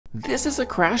This is a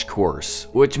crash course,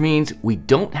 which means we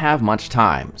don't have much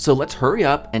time, so let's hurry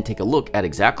up and take a look at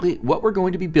exactly what we're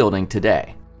going to be building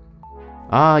today.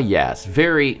 Ah yes,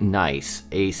 very nice.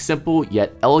 A simple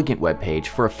yet elegant web page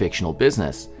for a fictional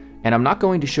business. And I'm not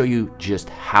going to show you just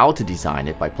how to design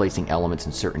it by placing elements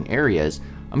in certain areas,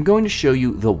 I'm going to show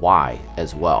you the why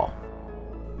as well.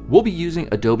 We'll be using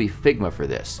Adobe Figma for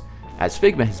this, as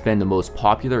Figma has been the most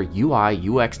popular UI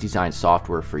UX design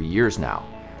software for years now.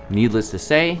 Needless to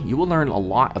say, you will learn a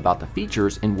lot about the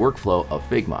features and workflow of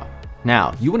Figma.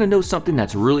 Now, you want to know something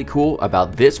that's really cool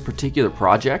about this particular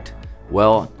project?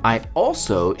 Well, I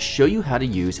also show you how to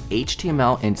use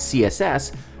HTML and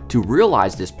CSS to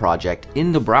realize this project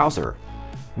in the browser.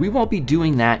 We won't be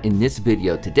doing that in this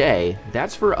video today.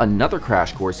 That's for another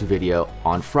crash course video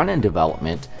on front-end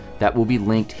development that will be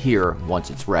linked here once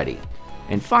it's ready.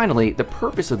 And finally, the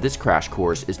purpose of this crash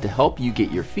course is to help you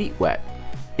get your feet wet.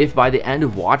 If by the end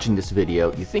of watching this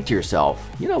video you think to yourself,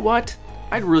 you know what,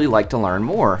 I'd really like to learn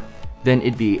more, then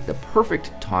it'd be the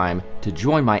perfect time to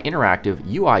join my interactive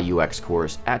UI UX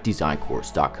course at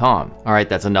DesignCourse.com. All right,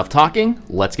 that's enough talking.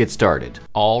 Let's get started.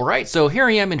 All right, so here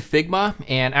I am in Figma,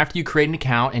 and after you create an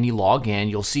account and you log in,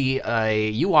 you'll see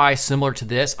a UI similar to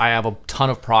this. I have a ton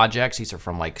of projects. These are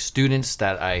from like students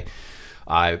that I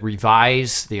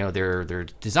revise, their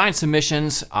design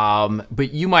submissions,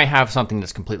 but you might have something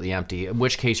that's completely empty, in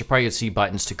which case you're probably gonna see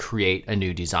buttons to create a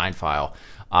new design file.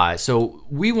 So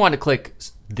we want to click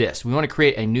this. We want to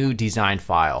create a new design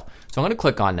file. So I'm going to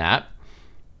click on that.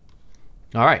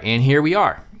 All right, and here we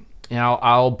are. Now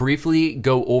I'll briefly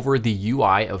go over the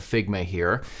UI of Figma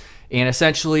here. And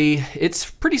essentially, it's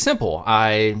pretty simple.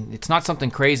 It's not something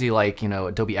crazy like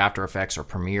Adobe After Effects or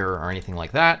Premiere or anything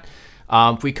like that.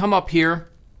 If we come up here,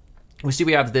 we see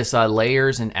we have this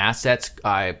layers and assets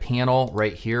panel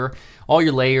right here. All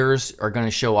your layers are going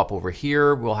to show up over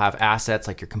here. We'll have assets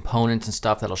like your components and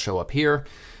stuff that'll show up here.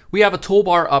 We have a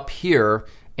toolbar up here,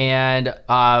 and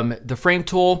the frame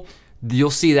tool, you'll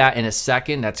see that in a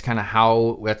second. That's kind of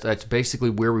how, that's basically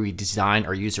where we design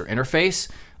our user interface.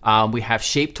 We have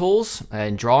shape tools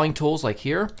and drawing tools like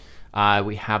here.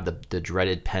 We have the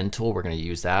dreaded pen tool. We're going to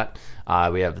use that.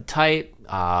 We have the type.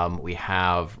 We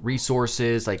have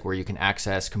resources like where you can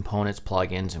access components,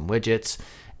 plugins, and widgets.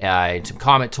 Some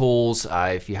comment tools.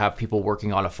 If you have people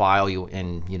working on a file,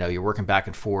 you're working back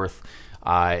and forth,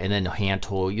 and then the hand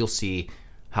tool. You'll see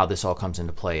how this all comes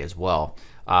into play as well.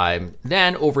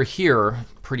 Then over here,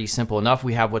 pretty simple enough,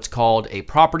 we have what's called a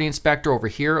property inspector over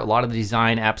here. A lot of the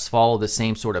design apps follow the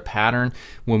same sort of pattern.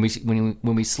 When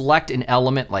we select an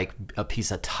element like a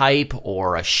piece of type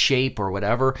or a shape or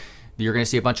whatever, you're going to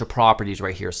see a bunch of properties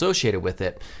right here associated with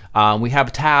it. We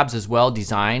have tabs as well,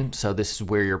 design. So this is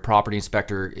where your property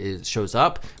inspector shows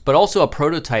up, but also a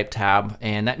prototype tab.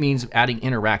 And that means adding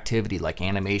interactivity like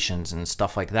animations and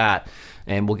stuff like that.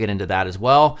 And we'll get into that as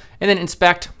well. And then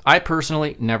inspect. I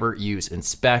personally never use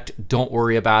inspect. Don't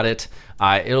worry about it.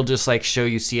 It'll just like show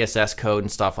you CSS code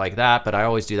and stuff like that. But I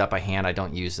always do that by hand. I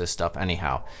don't use this stuff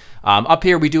anyhow. Up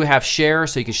here we do have share,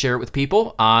 so you can share it with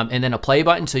people, and then a play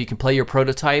button, so you can play your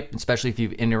prototype, especially if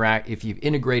you've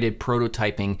integrated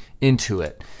prototyping into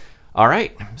it. All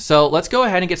right, so let's go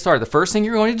ahead and get started. The first thing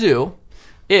you're going to do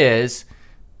is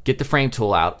get the frame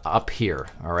tool out up here.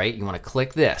 All right, you want to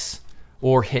click this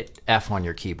or hit F on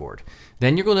your keyboard.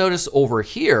 Then you're going to notice over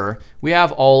here we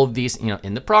have all of these,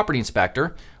 in the property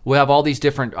inspector. We have all these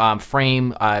different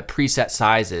frame preset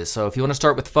sizes. So if you want to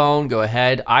start with phone, go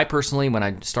ahead. I personally, when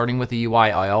I'm starting with the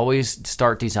UI, I always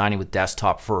start designing with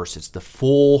desktop first. It's the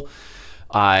full,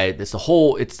 it's the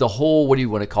whole, what do you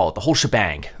want to call it? The whole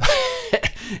shebang.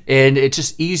 And it's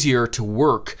just easier to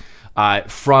work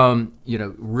from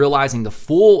realizing the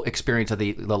full experience of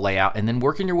the layout and then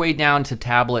working your way down to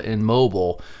tablet and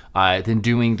mobile than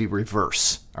doing the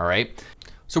reverse. All right.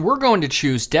 So we're going to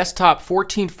choose desktop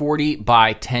 1440 by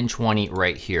 1020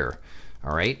 right here.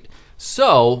 All right.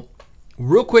 So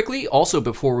real quickly, also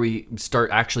before we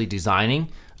start actually designing,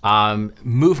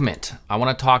 movement. I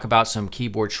want to talk about some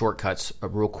keyboard shortcuts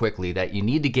real quickly that you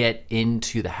need to get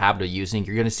into the habit of using.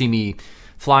 You're going to see me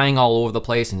flying all over the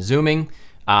place and zooming.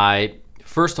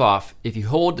 First off, if you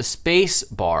hold the space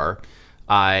bar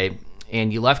and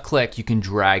you left click, you can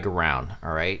drag around.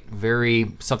 All right.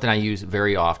 Something I use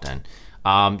very often.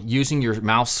 Using your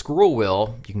mouse scroll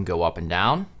wheel, you can go up and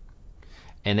down.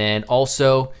 And then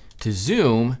also to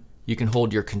zoom, you can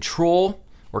hold your Control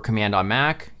or Command on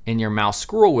Mac and your mouse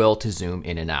scroll wheel to zoom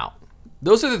in and out.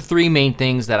 Those are the three main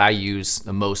things that I use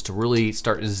the most to really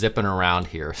start zipping around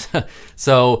here.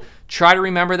 So try to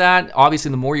remember that.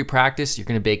 Obviously, the more you practice, you're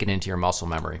going to bake it into your muscle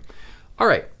memory. All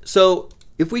right, so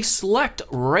if we select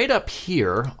right up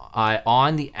here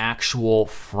on the actual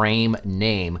frame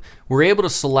name, we're able to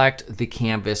select the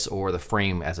canvas or the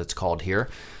frame as it's called here.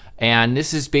 And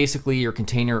this is basically your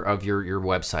container of your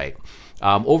website.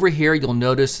 Over here, you'll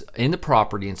notice in the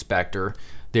property inspector,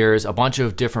 there's a bunch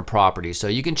of different properties. So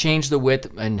you can change the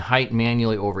width and height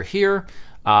manually over here.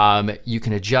 You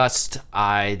can adjust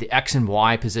the X and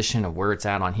Y position of where it's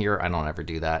at on here. I don't ever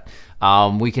do that.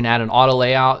 We can add an auto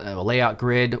layout, a layout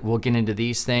grid. We'll get into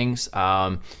these things.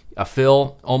 A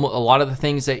fill, a lot of the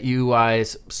things that you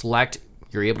guys select,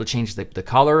 you're able to change the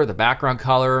color, the background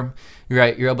color.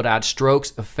 You're able to add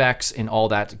strokes, effects, and all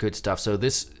that good stuff. So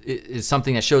this is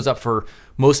something that shows up for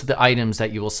most of the items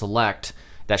that you will select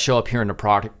that show up here in the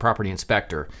property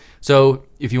inspector. So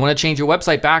if you want to change your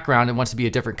website background and wants to be a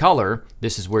different color,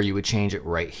 this is where you would change it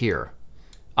right here.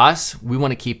 We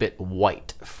want to keep it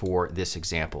white for this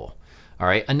example. All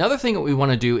right, another thing that we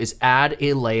want to do is add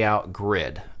a layout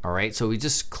grid. All right, so we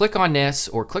just click on this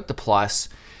or click the plus,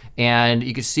 and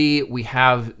you can see we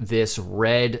have this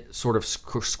red sort of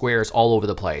squares all over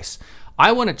the place.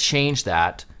 I want to change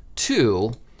that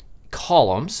to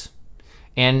columns.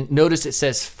 And notice it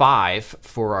says 5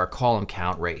 for our column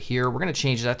count right here. We're going to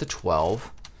change that to 12.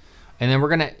 And then we're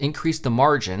going to increase the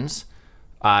margins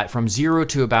from 0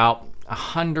 to about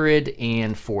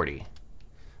 140.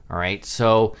 All right,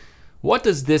 so what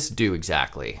does this do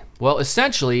exactly? Well,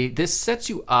 essentially, this sets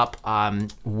you up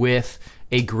with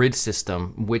a grid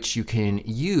system which you can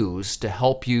use to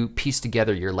help you piece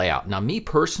together your layout. Now, me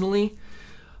personally,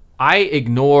 I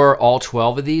ignore all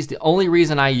 12 of these. The only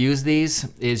reason I use these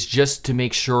is just to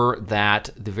make sure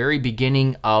that the very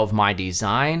beginning of my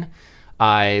design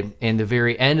and the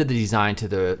very end of the design to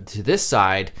this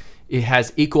side, it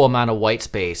has equal amount of white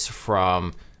space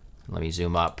from, let me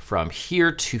zoom up, from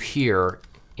here to here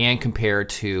and compared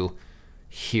to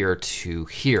here to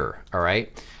here, all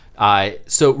right?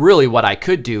 So really what I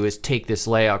could do is take this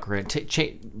layout grid,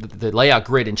 the layout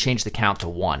grid and change the count to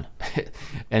 1.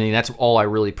 And that's all I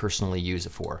really personally use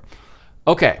it for.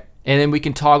 Okay, and then we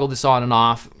can toggle this on and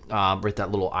off with that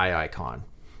little eye icon.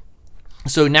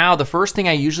 So now the first thing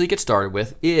I usually get started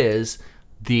with is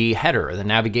the header, the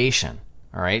navigation.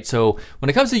 All right, so when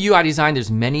it comes to UI design,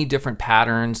 there's many different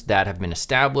patterns that have been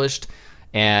established,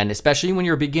 and especially when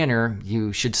you're a beginner,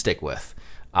 you should stick with.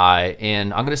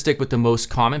 And I'm going to stick with the most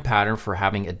common pattern for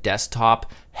having a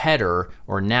desktop header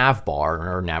or nav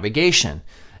bar or navigation.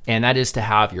 And that is to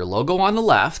have your logo on the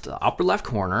left, the upper left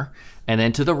corner, and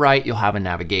then to the right, you'll have a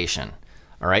navigation.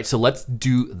 All right, so let's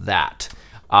do that.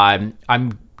 I'm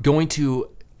going to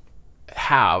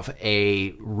have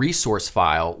a resource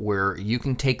file where you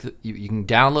can you can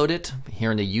download it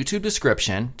here in the YouTube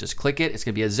description. Just click it, it's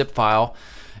going to be a zip file.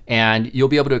 And you'll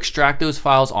be able to extract those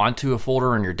files onto a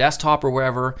folder on your desktop or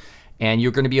wherever, and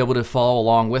you're going to be able to follow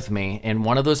along with me. And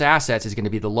one of those assets is going to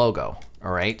be the logo.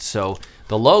 All right, so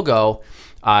the logo,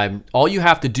 all you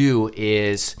have to do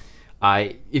is,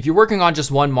 if you're working on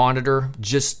just one monitor,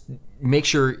 just make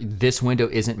sure this window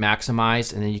isn't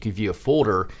maximized, and then you can view a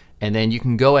folder, and then you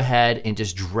can go ahead and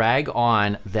just drag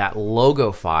on that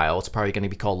logo file. It's probably going to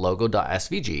be called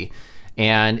logo.svg,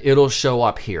 and it'll show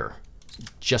up here,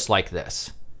 just like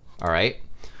this. All right,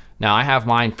 now I have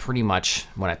mine pretty much,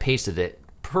 when I pasted it,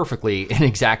 perfectly in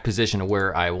exact position of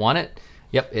where I want it.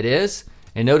 Yep, it is.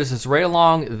 And notice it's right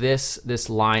along this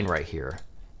line right here.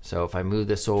 So if I move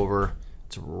this over,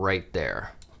 it's right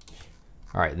there.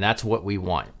 All right, and that's what we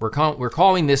want. We're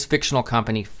calling this fictional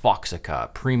company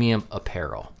Foxica Premium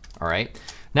Apparel. All right,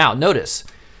 now notice,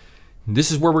 this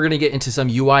is where we're gonna get into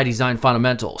some UI design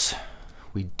fundamentals.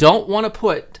 We don't wanna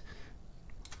put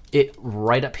it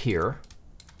right up here,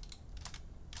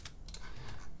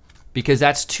 because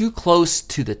that's too close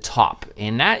to the top.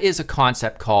 And that is a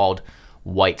concept called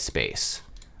white space.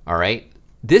 All right,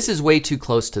 this is way too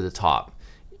close to the top.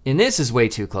 And this is way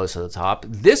too close to the top.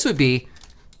 This would be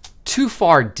too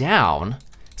far down.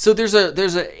 So there's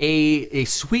a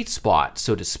sweet spot,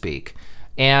 so to speak.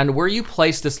 And where you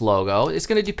place this logo is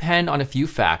gonna depend on a few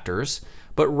factors,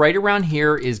 but right around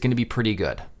here is gonna be pretty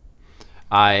good.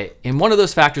 And one of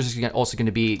those factors is also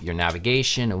gonna be your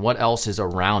navigation and what else is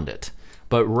around it.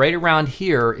 But right around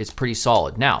here is pretty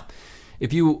solid. Now,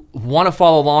 if you want to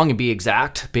follow along and be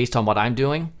exact based on what I'm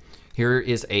doing, here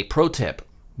is a pro tip.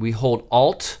 We hold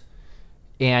Alt,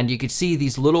 and you can see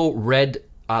these little red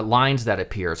lines that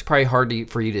appear. It's probably hard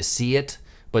for you to see it,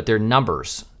 but they're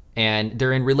numbers, and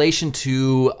they're in relation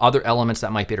to other elements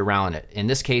that might be around it. In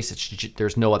this case,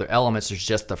 there's no other elements, there's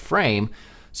just the frame.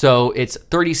 So it's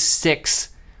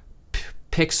 36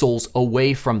 pixels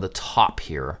away from the top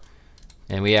here.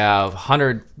 And we have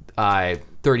 100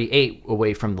 38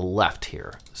 away from the left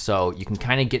here. So you can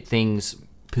kind of get things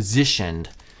positioned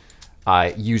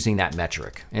using that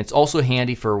metric. And it's also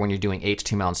handy for when you're doing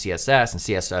HTML and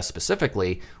CSS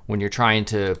specifically, when you're trying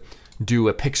to do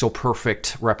a pixel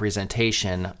perfect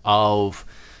representation of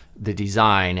the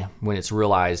design when it's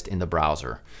realized in the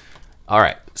browser. All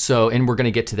right, so, and we're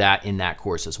gonna get to that in that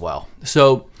course as well.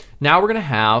 So now we're gonna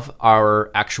have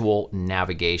our actual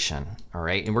navigation, all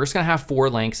right? And we're just gonna have 4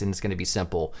 links and it's gonna be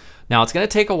simple. Now it's gonna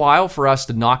take a while for us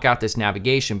to knock out this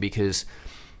navigation because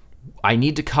I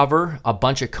need to cover a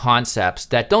bunch of concepts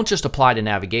that don't just apply to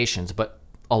navigations, but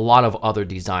a lot of other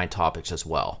design topics as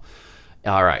well.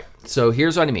 All right, so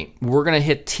here's what I mean. We're gonna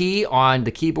hit T on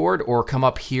the keyboard or come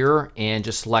up here and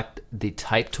just select the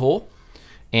type tool.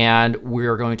 And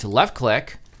we're going to left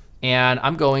click and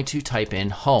I'm going to type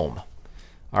in home.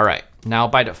 All right, now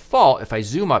by default, if I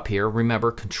zoom up here,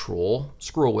 remember Control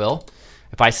scroll wheel.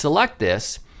 If I select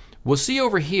this, we'll see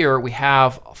over here we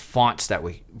have fonts that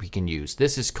we can use.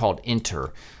 This is called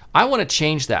Enter. I want to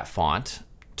change that font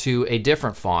to a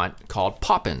different font called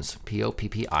Poppins,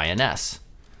 P-O-P-P-I-N-S.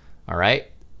 All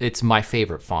right, it's my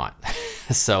favorite font.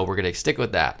 So we're gonna stick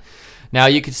with that. Now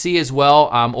you can see as well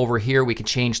over here we can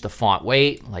change the font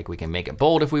weight, like we can make it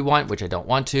bold if we want, which I don't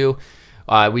want to.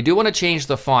 We do want to change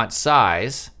the font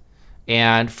size.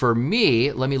 And for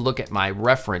me, let me look at my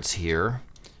reference here,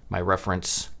 my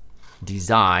reference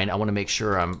design. I want to make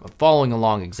sure I'm following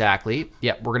along exactly.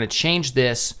 Yep, we're going to change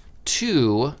this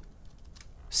to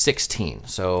 16.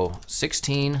 So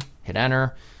 16, hit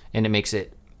enter, and it makes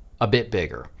it a bit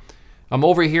bigger.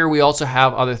 Over here, we also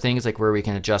have other things like where we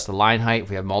can adjust the line height.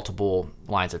 We have multiple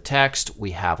lines of text.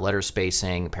 We have letter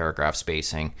spacing, paragraph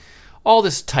spacing, all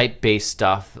this type-based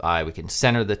stuff. We can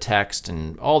center the text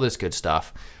and all this good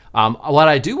stuff. What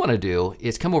I do want to do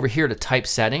is come over here to type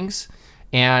settings,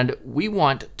 and we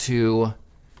want to,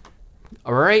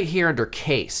 right here under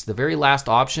case, the very last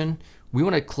option, we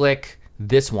want to click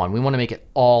this one. We want to make it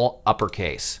all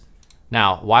uppercase.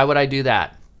 Now, why would I do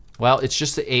that? Well, it's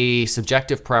just a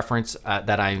subjective preference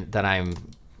that I'm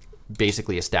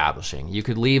basically establishing. You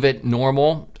could leave it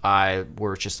normal,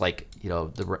 where it's just like, you know,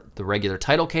 the regular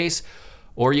title case,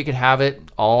 or you could have it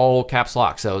all caps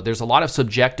lock. So there's a lot of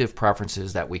subjective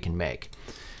preferences that we can make.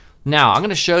 Now I'm going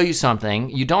to show you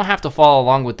something. You don't have to follow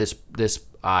along with this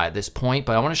point,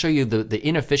 but I want to show you the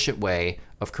inefficient way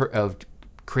of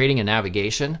creating a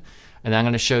navigation, and I'm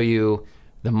going to show you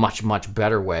the much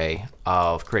better way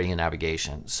of creating a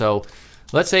navigation. So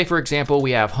let's say, for example,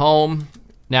 we have home.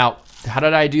 Now, how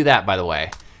did I do that, by the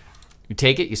way? You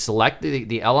take it, you select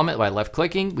the element by left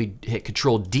clicking, we hit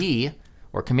Control D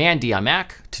or Command D on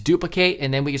Mac to duplicate,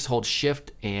 and then we just hold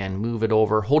Shift and move it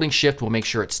over. Holding Shift will make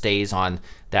sure it stays on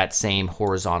that same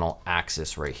horizontal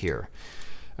axis right here.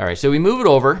 All right, so we move it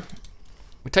over,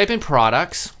 we type in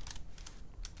products.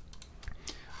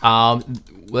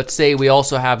 Let's say we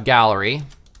also have gallery.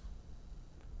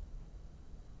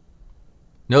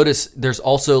 Notice there's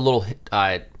also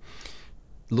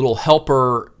little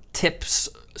helper tips,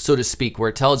 so to speak, where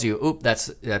it tells you, oop,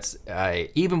 that's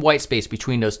even white space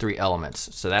between those 3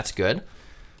 elements. So that's good.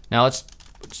 Now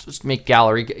let's make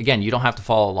gallery. Again, you don't have to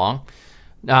follow along.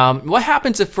 What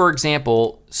happens if, for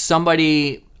example,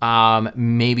 somebody,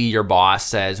 maybe your boss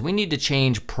says, we need to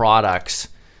change products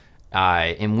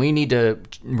and we need to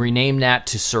rename that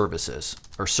to services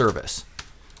or service.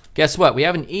 Guess what? We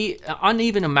have an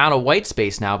uneven amount of white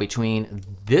space now between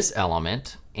this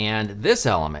element and this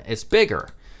element. It's bigger.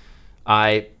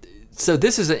 So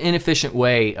this is an inefficient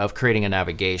way of creating a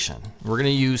navigation. We're going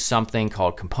to use something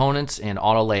called components and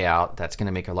auto layout. That's going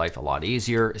to make our life a lot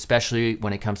easier, especially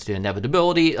when it comes to the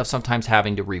inevitability of sometimes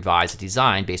having to revise a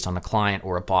design based on a client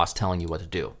or a boss telling you what to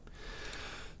do.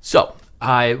 So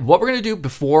what we're going to do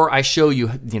before I show you,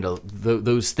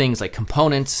 those things like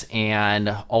components and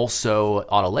also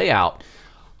auto layout,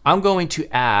 I'm going to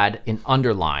add an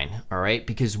underline, all right?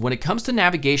 Because when it comes to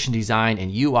navigation design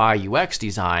and UI UX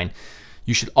design,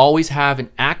 you should always have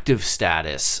an active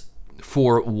status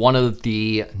for one of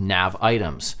the nav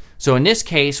items. So in this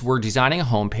case, we're designing a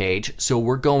home page, so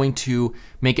we're going to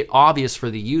make it obvious for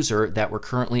the user that we're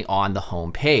currently on the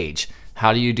home page.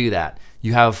 How do you do that?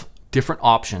 You have different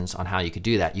options on how you could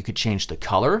do that. You could change the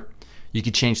color. You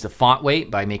could change the font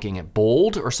weight by making it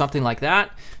bold or something like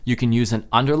that. You can use an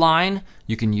underline.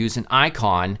 You can use an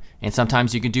icon. And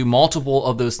sometimes you can do multiple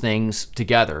of those things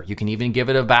together. You can even give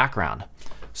it a background.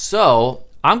 So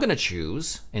I'm going to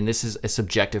choose, and this is a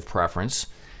subjective preference,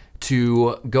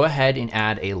 to go ahead and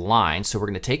add a line. So we're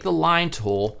going to take the line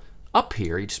tool up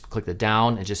here. You just click the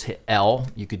down and just hit L.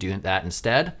 You could do that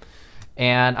instead.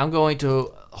 And I'm going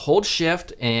to hold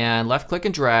Shift and left click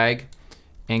and drag,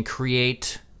 and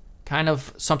create kind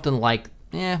of something like,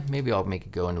 maybe I'll make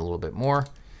it go in a little bit more.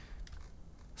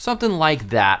 Something like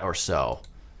that or so.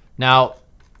 Now,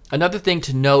 another thing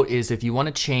to note is if you want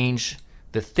to change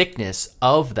the thickness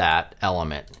of that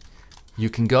element, you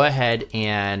can go ahead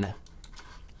and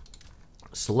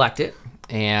select it,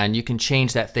 and you can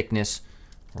change that thickness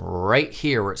right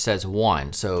here where it says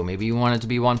 1. So maybe you want it to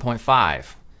be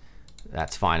 1.5.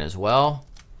 That's fine as well.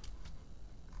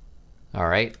 All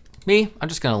right, I'm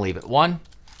just gonna leave it 1.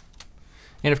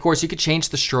 And of course you could change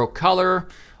the stroke color,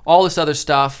 all this other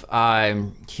stuff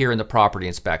here in the property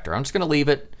inspector. I'm just gonna leave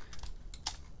it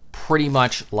pretty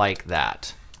much like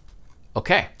that.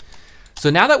 Okay, so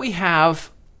now that we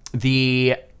have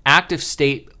the active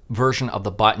state version of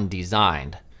the button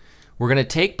designed, we're gonna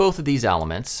take both of these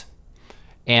elements,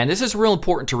 and this is real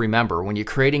important to remember when you're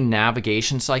creating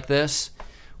navigations like this.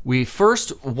 We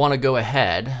first wanna go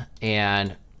ahead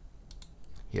and,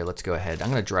 here, let's go ahead. I'm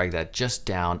gonna drag that just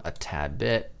down a tad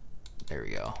bit. There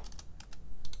we go.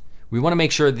 We wanna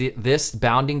make sure this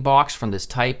bounding box from this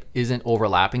type isn't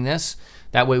overlapping this.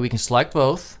 That way we can select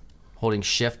both, holding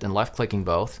shift and left clicking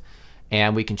both,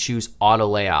 and we can choose auto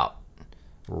layout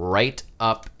right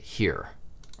up here.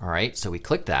 All right, so we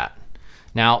click that.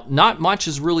 Now, not much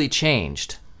has really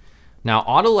changed. Now,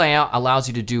 auto layout allows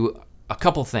you to do a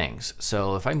couple things.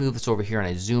 So if I move this over here and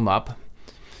I zoom up,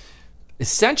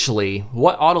 essentially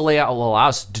what auto layout will allow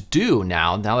us to do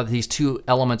now that these two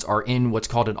elements are in what's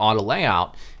called an auto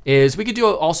layout, is we could do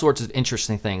all sorts of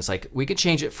interesting things. Like we could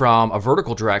change it from a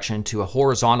vertical direction to a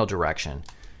horizontal direction.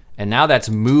 And now that's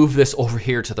moved this over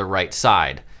here to the right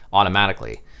side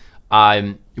automatically.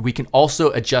 We can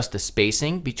also adjust the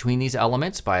spacing between these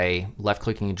elements by left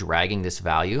clicking and dragging this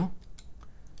value.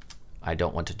 I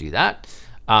don't want to do that.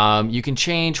 You can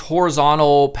change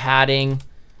horizontal padding,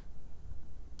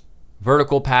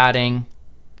 vertical padding,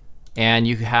 and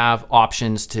you have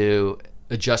options to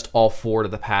adjust all 4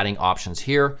 of the padding options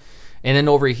here. And then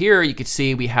over here, you can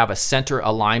see we have a center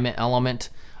alignment element,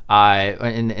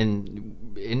 in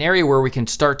an area where we can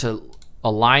start to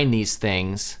align these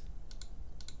things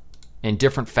in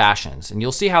different fashions. And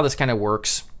you'll see how this kind of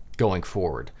works going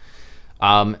forward.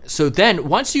 So then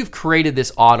once you've created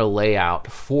this auto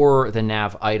layout for the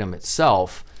nav item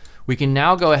itself, we can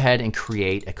now go ahead and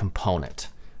create a component.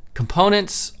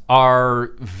 Components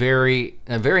are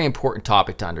a very important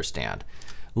topic to understand.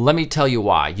 Let me tell you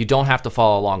why. You don't have to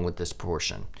follow along with this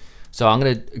portion. So I'm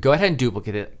going to go ahead and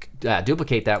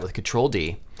duplicate that with Control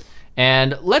D.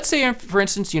 And let's say, for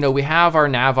instance, we have our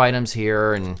nav items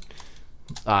here, and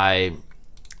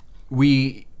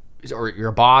or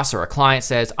your boss or a client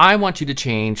says, I want you to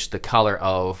change the color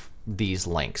of these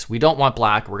links. We don't want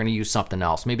black. We're going to use something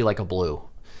else, maybe like a blue.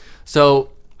 So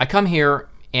I come here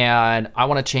and I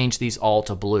want to change these all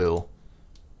to blue.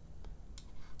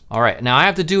 All right, now I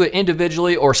have to do it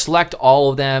individually or select all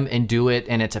of them and do it,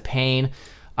 and it's a pain.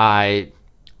 A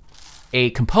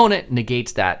component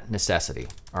negates that necessity.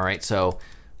 All right, so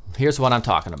here's what I'm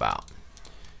talking about.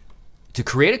 To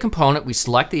create a component, we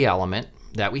select the element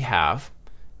that we have,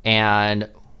 and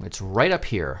it's right up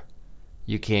here.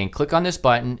 You can click on this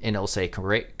button and it'll say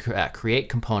create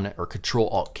component, or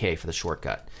Control-Alt-K for the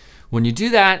shortcut. When you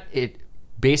do that, it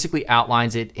basically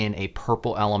outlines it in a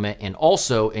purple element, and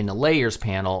also in the layers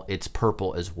panel, it's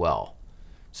purple as well.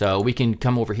 So we can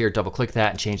come over here, double click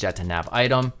that, and change that to nav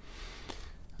item.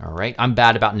 All right, I'm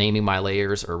bad about naming my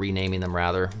layers, or renaming them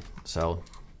rather, so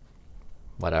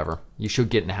whatever. You should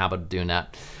get in the habit of doing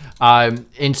that.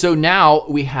 And so now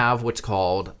we have what's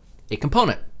called a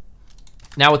component.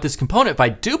 Now with this component, if I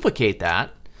duplicate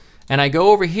that, and I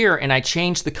go over here and I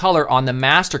change the color on the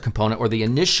master component, or the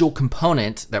initial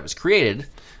component that was created,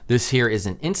 this here is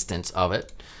an instance of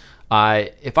it.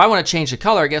 If I want to change the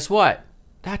color, guess what?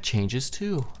 That changes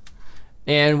too.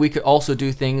 And we could also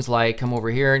do things like come over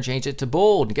here and change it to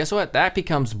bold. And guess what? That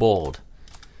becomes bold.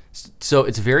 So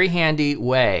it's a very handy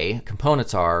way,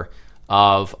 components are,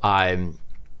 of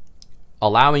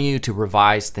allowing you to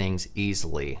revise things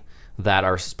easily that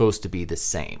are supposed to be the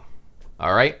same.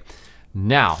 All right.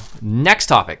 Now, next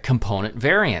topic, component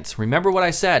variants. Remember what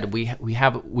I said, we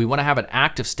want to have an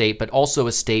active state, but also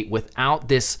a state without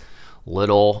this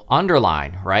little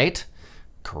underline, right?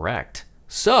 Correct.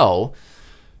 So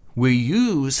we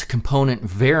use component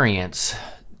variants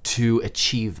to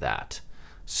achieve that.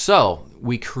 So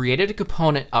we created a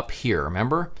component up here,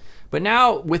 remember? But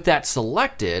now with that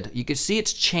selected, you can see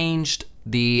it's changed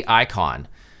the icon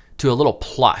to a little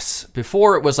plus.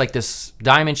 Before it was like this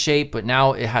diamond shape, but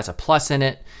now it has a plus in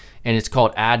it, and it's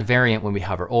called add variant. When we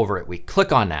hover over it, we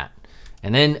click on that,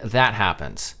 and then that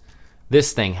happens.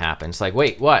 this thing happens. Like,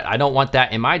 wait, what? I don't want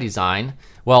that in my design.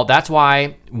 Well, that's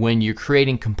why when you're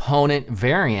creating component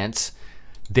variants,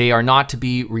 they are not to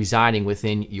be residing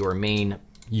within your main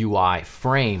UI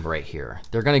frame right here.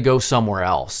 They're gonna go somewhere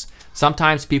else.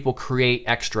 Sometimes people create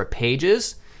extra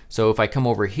pages. So if I come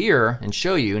over here and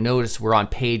show you, notice we're on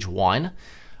page 1.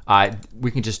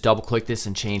 We can just double click this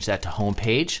and change that to home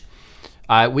page.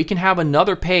 We can have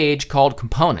another page called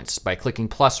components by clicking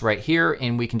plus right here,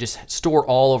 and we can just store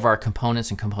all of our components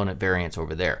and component variants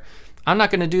over there. I'm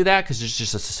not gonna do that because it's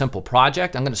just a simple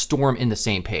project. I'm gonna store them in the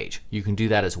same page. You can do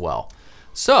that as well.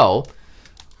 So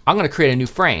I'm gonna create a new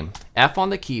frame, F on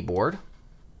the keyboard,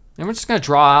 and we're just gonna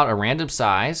draw out a random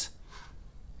size,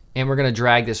 and we're gonna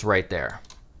drag this right there.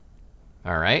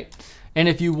 All right. And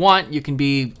if you want, you can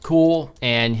be cool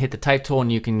and hit the type tool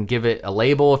and you can give it a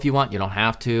label if you want. You don't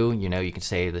have to. You know, you can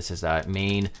say this is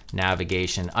main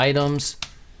navigation items.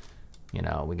 You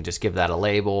know, we can just give that a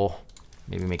label.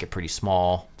 Maybe make it pretty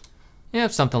small. Yeah,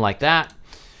 something like that.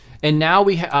 And now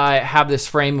we have this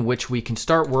frame in which we can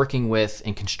start working with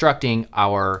and constructing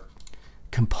our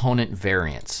component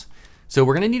variants. So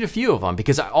we're gonna need a few of them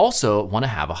because I also wanna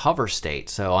have a hover state.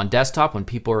 So on desktop, when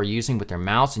people are using with their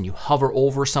mouse and you hover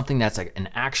over something that's like an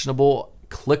actionable,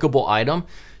 clickable item,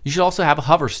 you should also have a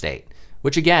hover state,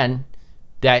 which again,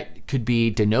 that could be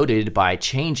denoted by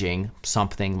changing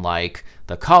something like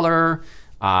the color,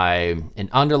 an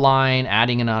underline,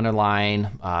 adding an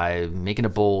underline, making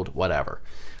it bold, whatever.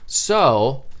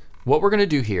 So what we're gonna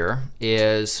do here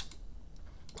is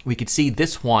we could see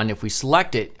this one, if we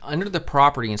select it under the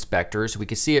property inspectors, we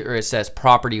can see it where it says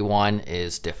property 1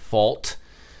 is default.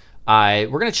 We're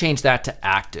gonna change that to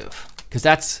active because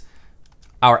that's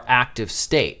our active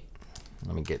state.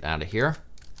 Let me get out of here.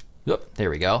 Oop,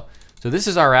 there we go. So this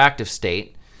is our active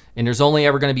state, and there's only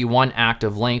ever gonna be one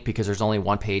active link because there's only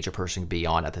one page a person can be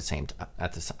on at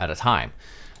a time.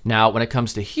 Now, when it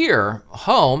comes to here,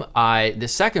 home, the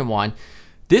second one,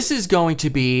 this is going to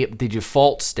be the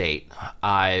default state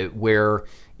where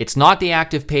it's not the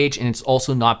active page and it's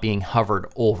also not being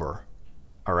hovered over.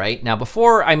 All right, now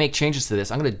before I make changes to this,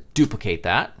 I'm gonna duplicate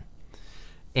that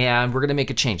and we're gonna make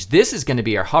a change. This is gonna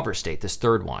be our hover state, this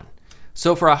third one.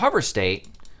 So for our hover state,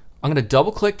 I'm gonna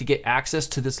double click to get access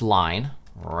to this line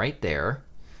right there.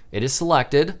 It is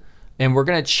selected and we're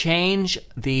gonna change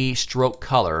the stroke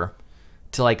color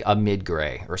to like a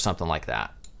mid-gray or something like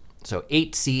that. So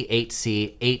 8C,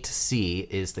 8C, 8C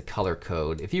is the color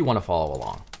code if you want to follow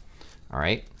along. All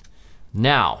right.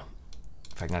 Now,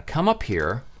 if I'm going to come up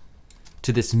here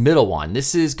to this middle one,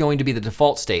 this is going to be the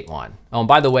default state one. Oh, and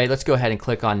by the way, let's go ahead and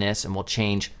click on this and we'll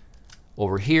change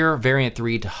over here, variant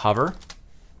 3 to hover.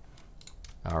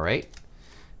 All right.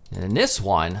 And then this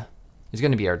one is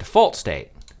going to be our default state.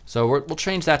 So we'll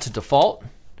change that to default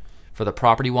for the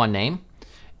property 1 name.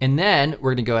 And then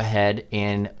we're going to go ahead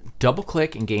and double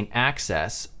click and gain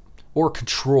access, or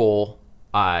control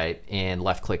and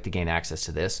left click to gain access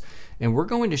to this. And we're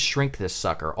going to shrink this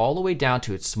sucker all the way down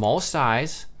to its smallest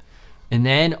size. And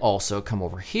then also come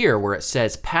over here where it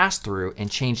says pass through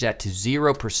and change that to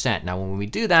 0%. Now, when we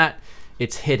do that,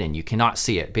 it's hidden. You cannot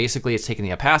see it. Basically, it's taking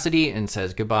the opacity and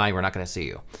says goodbye, we're not going to see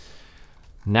you.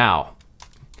 Now,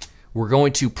 we're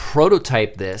going to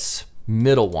prototype this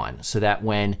middle one so that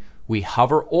when we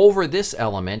hover over this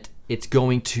element, it's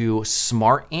going to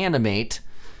smart animate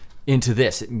into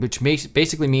this, which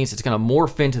basically means it's going to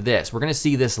morph into this. We're going to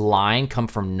see this line come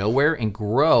from nowhere and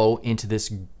grow into this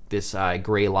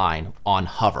gray line on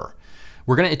hover.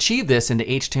 We're going to achieve this into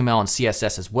HTML and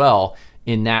CSS as well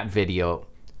in that video,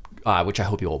 which I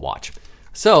hope you will watch.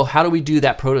 So how do we do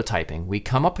that prototyping? We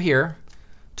come up here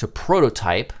to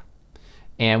prototype,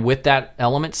 and with that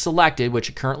element selected, which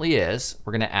it currently is,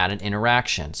 we're going to add an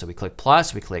interaction. So we click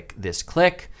plus, we click this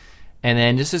click, and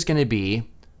then this is going to be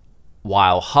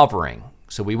while hovering.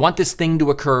 So we want this thing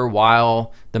to occur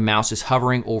while the mouse is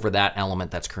hovering over that element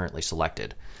that's currently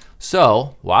selected.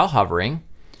 So while hovering,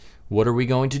 what are we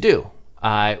going to do?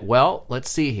 Well, let's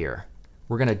see here.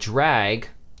 We're going to drag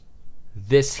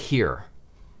this here.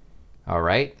 All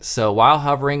right. So while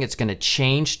hovering, it's going to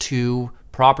change to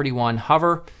property 1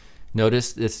 hover.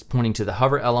 Notice it's pointing to the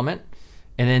hover element.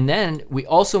 And then we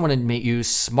also want to use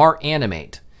smart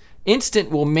animate. Instant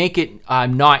will make it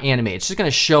not animate. It's just going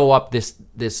to show up this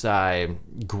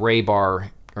gray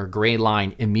bar or gray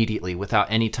line immediately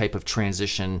without any type of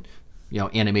transition,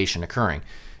 animation occurring.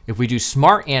 If we do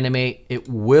smart animate, it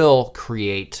will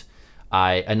create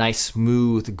a nice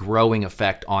smooth growing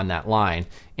effect on that line.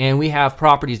 And we have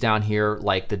properties down here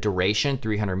like the duration,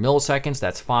 300 milliseconds.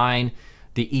 That's fine.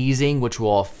 The easing, which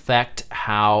will affect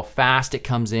how fast it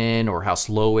comes in or how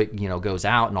slow it goes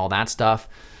out and all that stuff.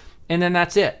 And then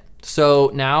that's it.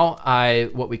 so now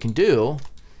what we can do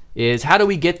is, how do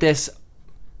we get this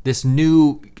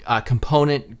new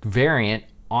component variant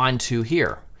onto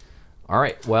here? All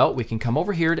right, well, we can come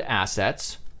over here to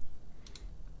assets,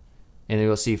 and then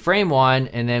we'll see frame one,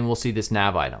 and then we'll see this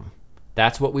nav item.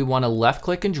 That's what we want to left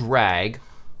click and drag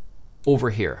over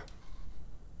here.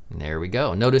 And there we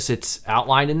go. Notice it's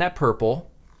outlined in that purple,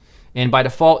 and by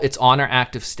default, it's on our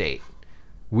active state.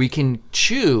 We can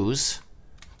choose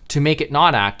to make it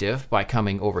not active by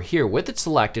coming over here with it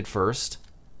selected first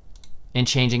and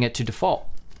changing it to default.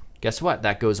 Guess what?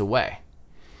 That goes away.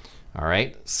 All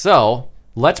right, so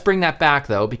let's bring that back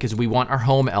though, because we want our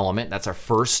home element. That's our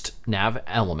first nav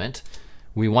element.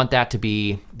 We want that to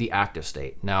be the active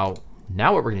state. Now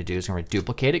what we're gonna do is we're gonna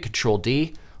duplicate it, Control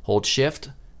D, hold Shift,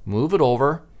 move it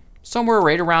over. Somewhere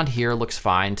right around here looks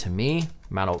fine to me.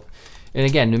 And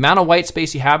again, the amount of white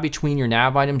space you have between your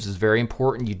nav items is very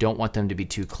important. You don't want them to be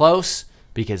too close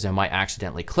because they might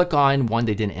accidentally click on one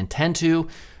they didn't intend to,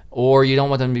 or you don't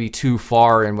want them to be too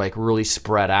far and like really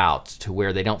spread out to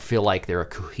where they don't feel like they're a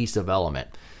cohesive element.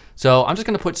 So I'm just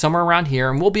gonna put somewhere around here,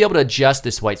 and we'll be able to adjust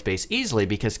this white space easily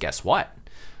because guess what?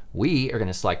 We are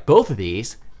gonna select both of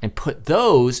these and put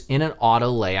those in an auto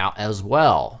layout as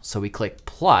well. So we click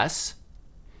plus.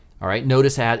 All right,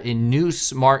 notice that it was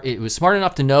smart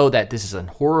enough to know that this is a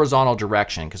horizontal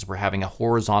direction because we're having a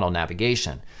horizontal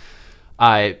navigation.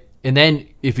 And then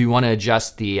if you want to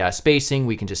adjust the spacing,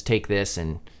 we can just take this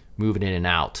and move it in and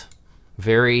out.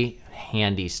 Very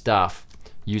handy stuff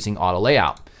using auto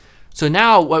layout. So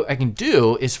now what I can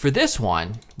do is for this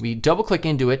one, we double click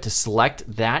into it to select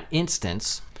that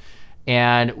instance,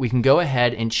 and we can go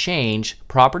ahead and change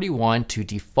property 1 to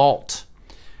default.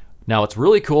 Now what's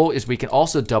really cool is we can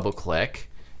also double click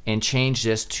and change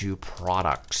this to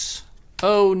products.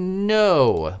 Oh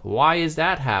no, why is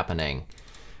that happening?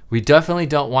 We definitely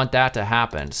don't want that to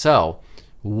happen. So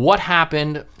what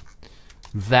happened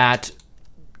that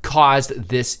caused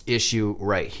this issue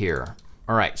right here?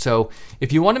 All right, so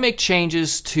if you want to make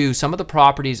changes to some of the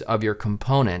properties of your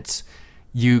components,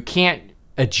 you can't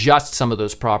adjust some of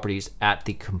those properties at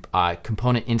the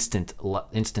component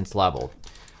instance level.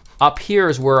 Up here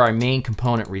is where our main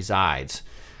component resides,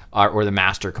 or the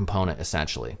master component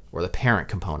essentially, or the parent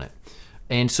component.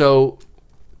 And so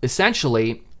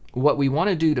essentially what we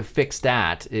want to do to fix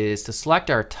that is to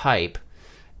select our type,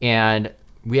 and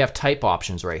we have type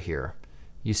options right here.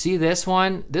 You see this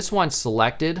one? This one's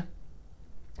selected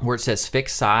where it says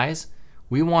fixed size.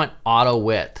 We want auto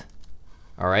width,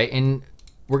 all right? And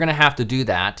we're gonna have to do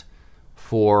that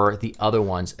for the other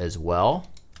ones as well.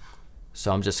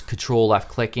 So I'm just Control left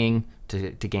clicking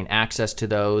to gain access to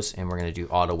those, and we're gonna do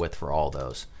auto width for all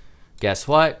those. Guess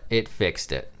what? It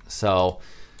fixed it. So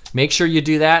make sure you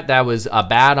do that. That was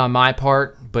bad on my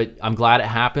part, but I'm glad it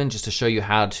happened just to show you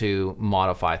how to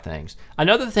modify things.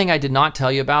 Another thing I did not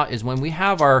tell you about is when we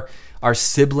have our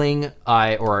sibling or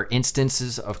our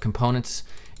instances of components,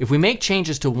 if we make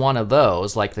changes to one of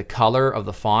those, like the color of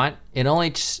the font, it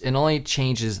only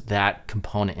changes that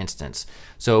component instance.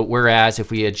 So whereas if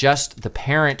we adjust the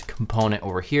parent component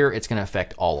over here, it's gonna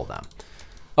affect all of them.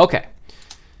 Okay,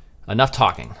 enough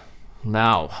talking.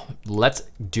 Now let's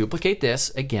duplicate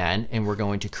this again, and we're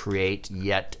going to create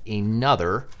yet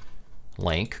another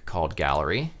link called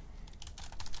gallery.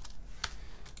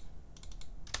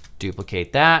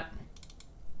 Duplicate that,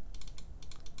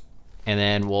 and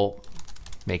then we'll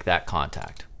make that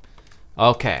contact.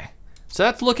 Okay, so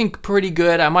that's looking pretty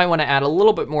good. I might want to add a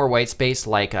little bit more white space,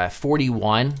 like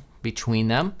 41 between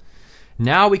them.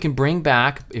 Now we can bring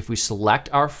back, if we select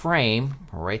our frame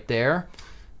right there,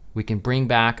 we can bring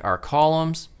back our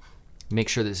columns, make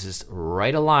sure this is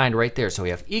right aligned right there. So we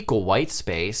have equal white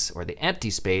space, or the empty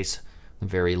space, the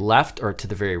very left or to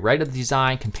the very right of the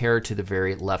design compared to the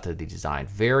very left of the design.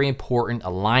 Very important.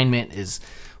 Alignment is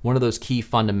one of those key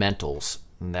fundamentals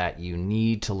that you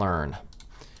need to learn.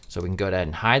 So we can go ahead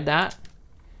and hide that.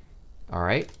 All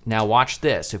right, now watch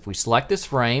this. If we select this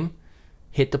frame,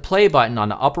 hit the play button on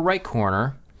the upper right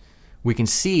corner, we can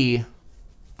see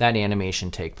that animation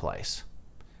take place.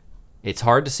 It's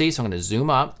hard to see, so I'm gonna zoom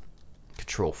up,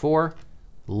 Control 4,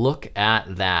 look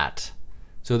at that.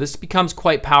 So this becomes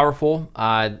quite powerful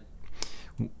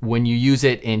when you use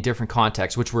it in different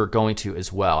contexts, which we're going to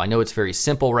as well. I know it's very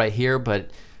simple right here, but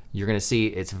you're gonna see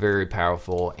it's very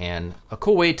powerful and a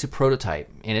cool way to prototype.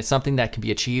 And it's something that can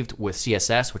be achieved with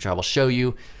CSS, which I will show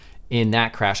you in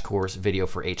that crash course video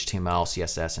for HTML,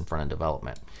 CSS, and front-end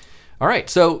development. All right,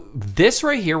 so this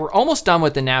right here, we're almost done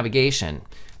with the navigation.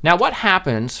 Now what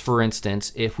happens, for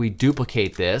instance, if we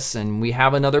duplicate this and we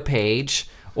have another page,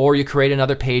 or you create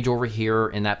another page over here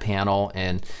in that panel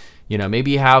and You know,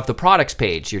 maybe you have the products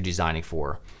page you're designing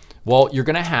for. Well, you're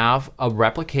going to have a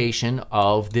replication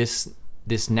of this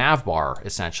nav bar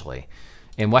essentially.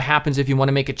 And what happens if you want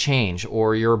to make a change,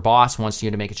 or your boss wants you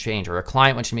to make a change, or a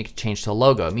client wants you to make a change to a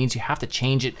logo? It means you have to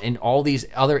change it in all these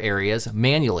other areas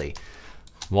manually.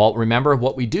 Well, remember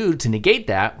what we do to negate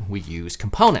that, we use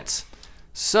components.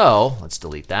 So let's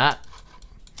delete that.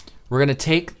 We're going to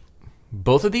take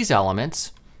both of these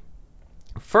elements.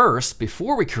 First,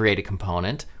 before we create a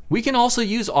component, we can also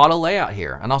use auto layout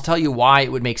here. And I'll tell you why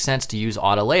it would make sense to use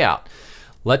auto layout.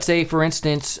 Let's say, for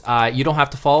instance, you don't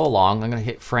have to follow along. I'm going to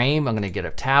hit frame. I'm going to get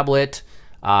a tablet.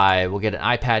 We'll get an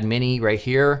iPad mini right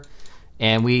here.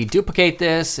 And we duplicate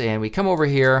this and we come over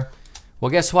here.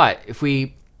 Well, guess what? If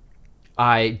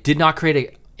I did not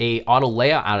create a auto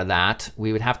layout out of that,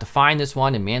 we would have to find this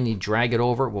one and manually drag it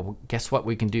over. Well, guess what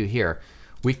we can do here?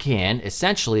 We can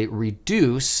essentially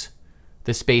reduce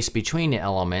the space between the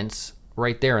elements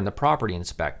right there in the property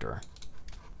inspector.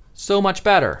 So much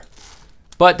better.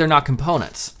 But they're not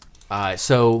components.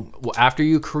 So after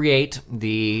you create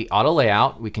the auto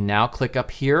layout, we can now click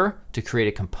up here to create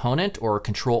a component, or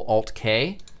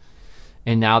Control-Alt-K.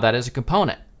 And now that is a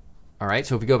component. All right,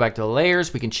 so if we go back to the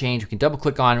layers, we can change, we can double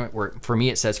click on it. Where for me,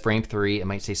 it says frame 3. It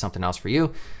might say something else for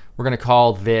you. We're gonna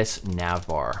call this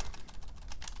navbar.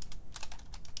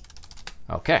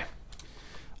 Okay,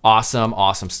 awesome,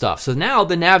 awesome stuff. So now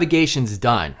the navigation's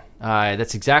done.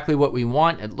 That's exactly what we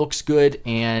want. It looks good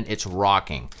and it's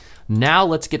rocking. Now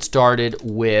let's get started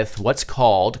with what's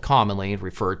called, commonly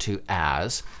referred to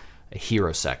as, a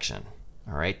hero section.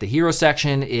 All right, the hero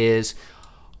section is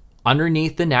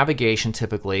underneath the navigation,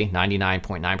 typically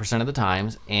 99.9% of the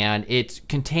times, and it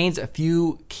contains a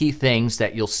few key things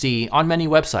that you'll see on many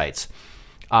websites.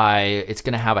 It's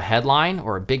going to have a headline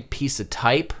or a big piece of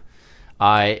type.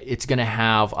 It's going to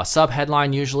have a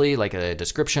subheadline, usually like a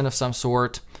description of some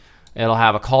sort. It'll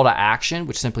have a call to action,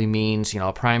 which simply means, you know,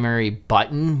 a primary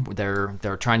button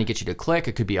they're trying to get you to click.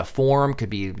 It could be a form, could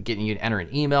be getting you to enter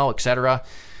an email, etc.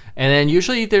 And then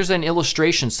usually there's an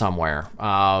illustration somewhere.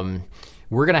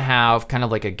 We're gonna have kind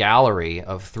of like a gallery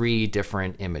of 3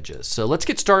 different images. So let's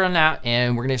get started on that,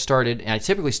 and we're gonna get started, and I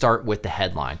typically start with the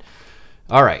headline.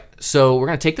 All right, so we're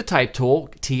gonna take the type tool,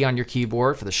 T on your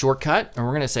keyboard for the shortcut, and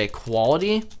we're gonna say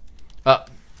quality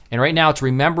up. And right now it's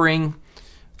remembering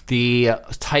the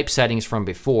type settings from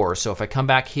before. So if I come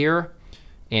back here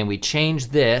and we change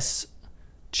this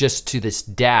just to this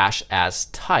dash as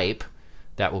type,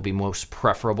 that will be most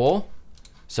preferable.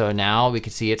 So now we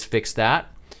can see it's fixed that.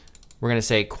 We're gonna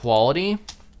say quality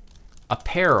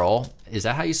apparel. Is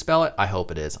that how you spell it? I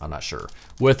hope it is, I'm not sure.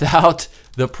 Without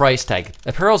the price tag.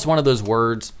 Apparel is one of those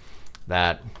words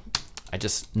that I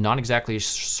just not exactly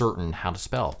certain how to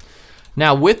spell.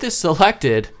 Now with this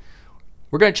selected,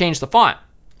 we're gonna change the font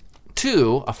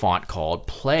to a font called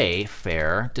Play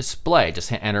Fair Display. Just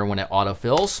hit enter when it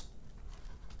autofills.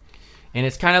 And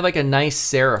it's kind of like a nice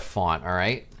serif font, all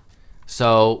right?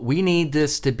 So we need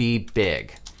this to be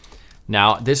big.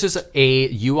 Now, this is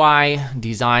a UI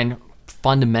design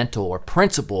fundamental or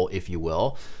principle, if you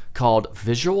will, called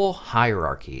visual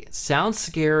hierarchy. It sounds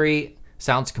scary,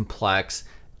 sounds complex.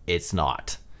 It's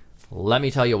not. Let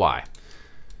me tell you why.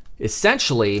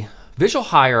 Essentially, visual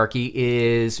hierarchy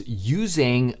is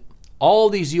using all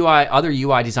these other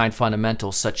UI design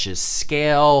fundamentals such as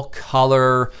scale,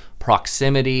 color,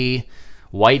 proximity,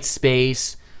 white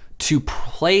space, to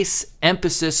place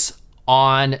emphasis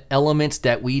on elements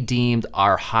that we deemed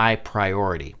are high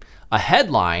priority. A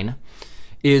headline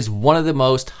is one of the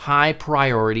most high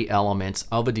priority elements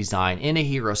of a design in a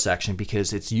hero section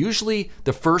because it's usually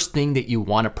the first thing that you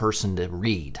want a person to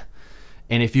read.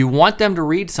 And if you want them to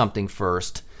read something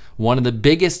first, one of the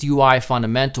biggest UI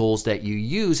fundamentals that you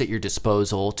use at your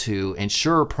disposal to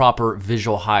ensure proper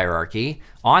visual hierarchy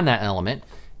on that element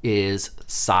is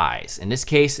size. In this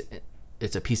case,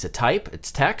 it's a piece of type,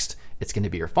 it's text, it's going to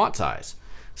be your font size.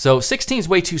 So 16 is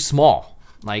way too small.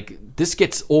 Like, this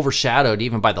gets overshadowed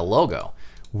even by the logo.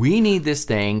 We need this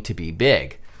thing to be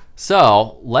big.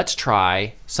 So let's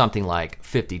try something like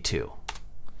 52.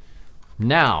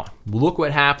 Now, look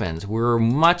what happens. We're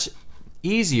much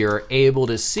easier able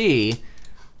to see,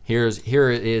 here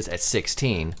it is at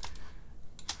 16.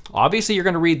 Obviously you're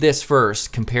going to read this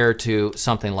first compared to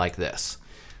something like this.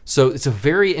 So it's a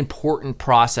very important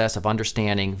process of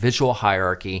understanding visual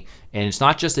hierarchy, and it's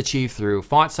not just achieved through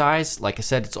font size. Like I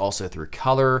said, it's also through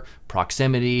color,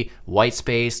 proximity, white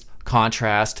space,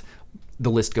 contrast, the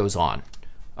list goes on.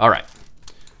 All right,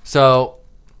 so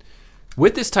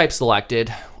with this type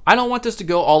selected, I don't want this to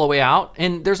go all the way out,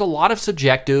 and there's a lot of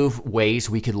subjective ways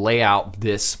we could lay out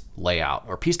this layout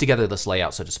or piece together this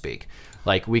layout, so to speak.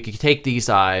 Like we could take these,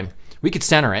 we could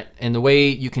center it, and the way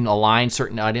you can align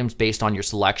certain items based on your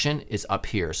selection is up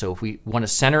here. So if we want to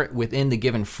center it within the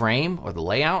given frame or the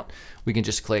layout, we can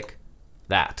just click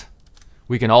that.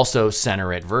 We can also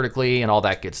center it vertically and all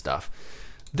that good stuff.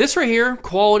 This right here,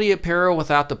 quality apparel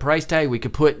without the price tag, we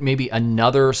could put maybe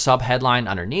another sub headline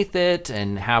underneath it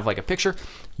and have like a picture.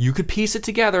 You could piece it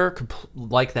together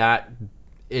like that,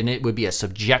 and it would be a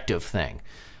subjective thing.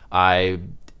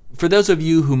 For those of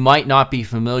you who might not be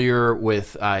familiar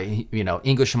with,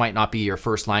 English might not be your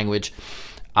first language,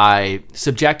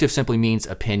 subjective simply means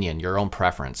opinion, your own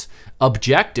preference.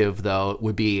 Objective, though,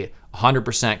 would be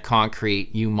 100%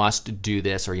 concrete. You must do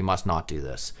this or you must not do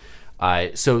this.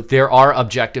 So there are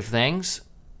objective things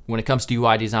when it comes to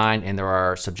UI design, and there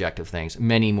are subjective things,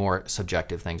 many more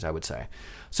subjective things, I would say.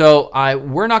 So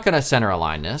we're not going to center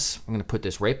align this. I'm going to put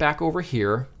this right back over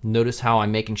here. Notice how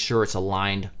I'm making sure it's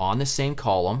aligned on the same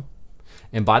column.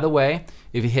 And by the way,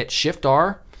 if you hit Shift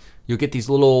R, you'll get these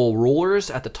little rulers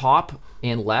at the top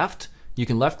and left. You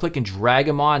can left click and drag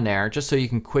them on there just so you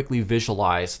can quickly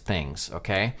visualize things,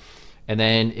 okay? And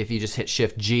then if you just hit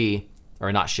Shift G,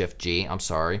 or not Shift G, I'm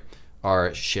sorry,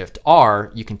 or Shift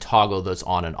R, you can toggle those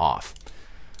on and off.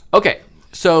 Okay,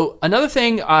 so another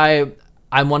thing I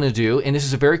want to do, and this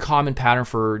is a very common pattern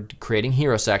for creating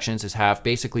hero sections, is have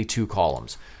basically two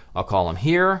columns. A column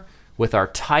here with our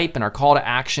type and our call to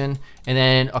action, and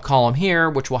then a column here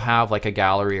which will have like a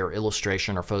gallery or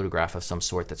illustration or photograph of some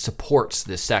sort that supports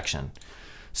this section.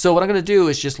 So what I'm going to do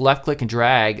is just left click and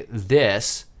drag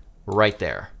this right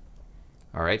there.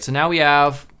 All right, so now we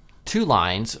have two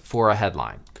lines for a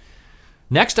headline.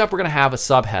 Next up, we're going to have a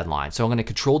subheadline. So I'm going to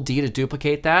Control D to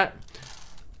duplicate that,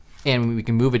 and we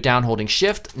can move it down holding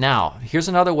Shift. Now, here's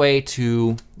another way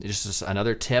to, just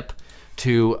another tip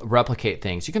to replicate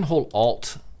things. You can hold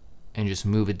Alt and just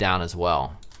move it down as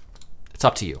well. It's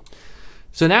up to you.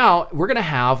 So now we're going to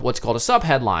have what's called a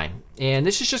subheadline, and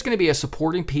this is just going to be a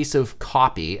supporting piece of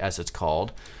copy, as it's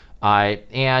called.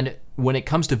 And when it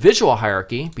comes to visual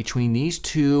hierarchy between these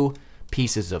two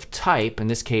pieces of type, in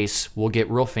this case, we'll get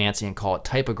real fancy and call it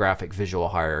typographic visual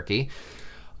hierarchy.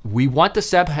 We want the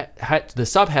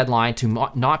subheadline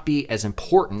to not be as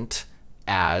important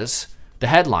as the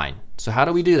headline. So how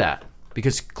do we do that?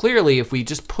 Because clearly, if we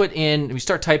just put in, we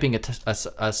start typing a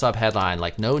subheadline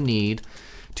like no need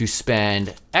to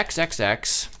spend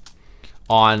XXX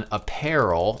on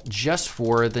apparel just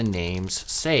for the name's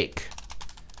sake.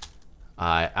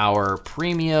 Our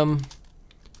premium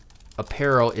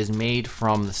apparel is made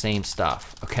from the same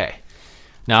stuff. Okay.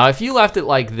 Now, if you left it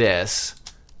like this,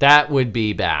 that would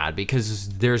be bad because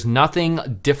there's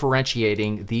nothing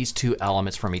differentiating these two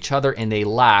elements from each other, and they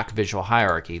lack visual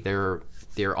hierarchy. They're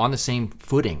on the same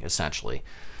footing, essentially.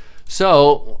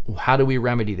 So how do we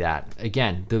remedy that?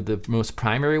 Again, the most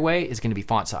primary way is going to be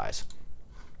font size.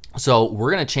 So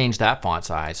we're going to change that font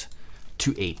size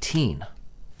to 18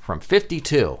 from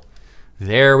 52.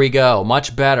 There we go,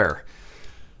 much better.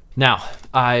 Now,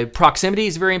 proximity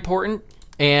is very important,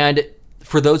 and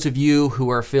for those of you who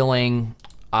are feeling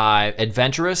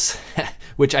adventurous,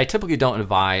 which I typically don't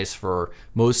advise for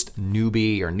most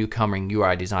newbie or newcoming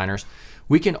UI designers,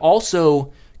 we can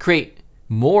also create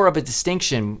more of a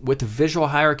distinction with the visual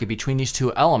hierarchy between these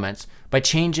two elements by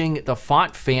changing the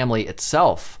font family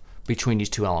itself between these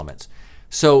two elements.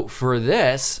 So for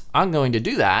this, I'm going to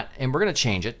do that, and we're going to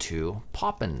change it to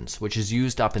Poppins, which is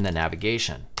used up in the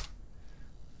navigation.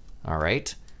 All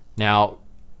right. Now,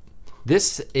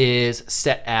 this is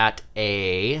set at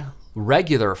a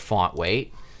regular font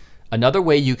weight. Another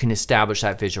way you can establish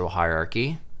that visual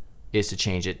hierarchy is to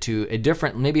change it to a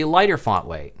different, maybe a lighter font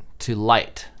weight, to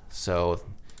light. So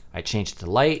I changed it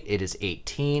to light. It is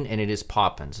 18, and it is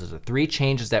Poppins. Those are three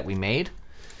changes that we made.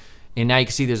 And now you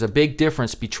can see there's a big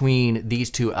difference between these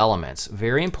two elements.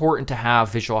 Very important to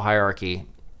have visual hierarchy,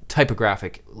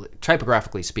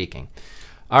 typographically speaking.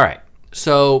 All right.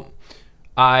 So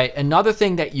another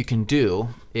thing that you can do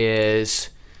is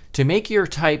to make your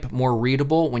type more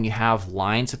readable when you have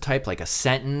lines of type, like a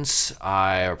sentence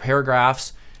or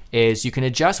paragraphs, is you can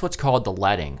adjust what's called the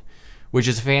leading, which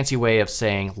is a fancy way of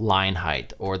saying line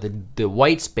height, or the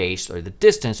white space or the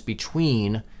distance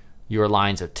between your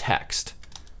lines of text.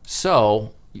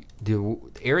 So the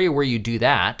area where you do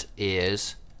that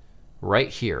is right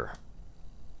here.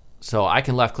 So I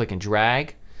can left click and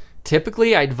drag.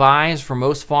 Typically, I advise for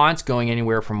most fonts going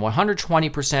anywhere from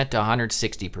 120% to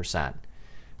 160%.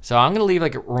 So I'm going to leave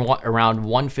like around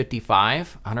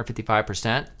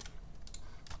 155%,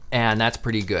 and that's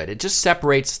pretty good. It just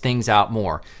separates things out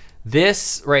more.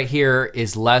 This right here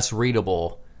is less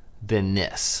readable than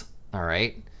this. All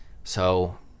right,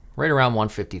 so right around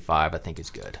 155, I think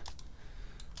is good.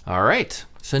 All right,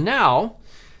 so now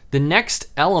the next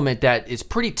element that is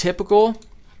pretty typical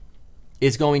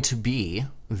is going to be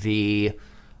the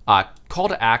call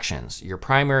to actions, your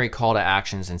primary call to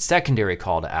actions and secondary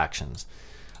call to actions.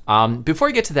 Before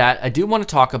I get to that, I do want to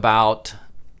talk about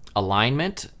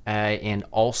alignment and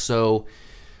also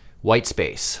white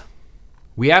space.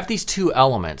 We have these two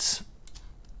elements.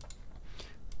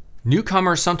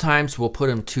 Newcomers sometimes will put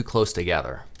them too close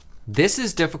together. This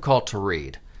is difficult to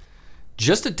read.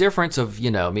 Just a difference of,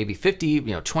 maybe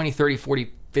 50, 20, 30,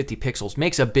 40, 50 pixels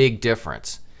makes a big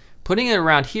difference. Putting it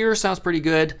around here sounds pretty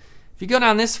good. If you go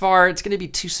down this far, it's going to be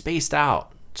too spaced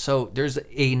out. So there's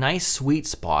a nice sweet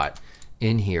spot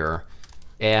in here,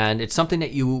 and it's something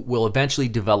that you will eventually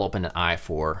develop an eye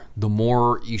for the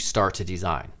more you start to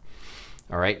design.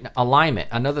 All right, now, alignment,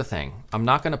 another thing. I'm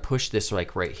not going to push this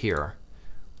like right here.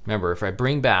 Remember, if I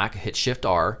bring back, hit Shift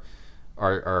R,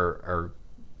 our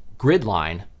grid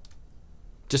line,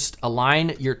 just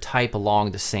align your type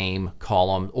along the same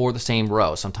column or the same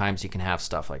row. Sometimes you can have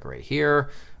stuff like right here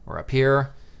or up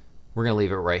here. We're going to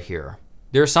leave it right here.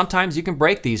 There are sometimes you can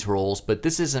break these rules, but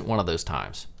this isn't one of those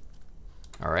times.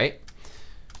 All right.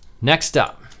 Next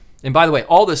up, and by the way,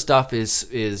 all this stuff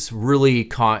is really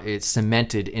it's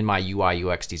cemented in my UI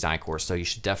UX design course, so you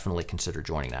should definitely consider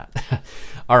joining that.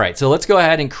 All right, so let's go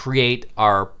ahead and create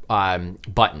our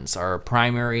buttons, our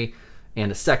primary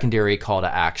and a secondary call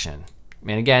to action.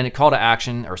 And again, a call to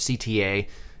action, or CTA,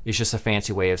 is just a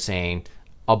fancy way of saying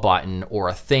a button or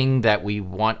a thing that we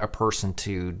want a person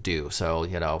to do. So,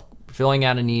 filling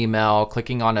out an email,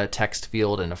 clicking on a text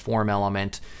field in a form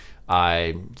element,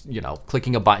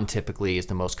 clicking a button typically is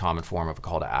the most common form of a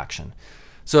call to action.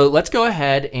 So let's go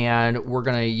ahead and we're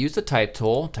going to use the type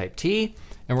tool, type T,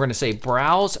 and we're going to say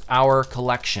browse our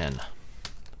collection.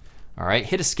 All right,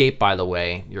 hit escape, by the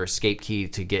way, your escape key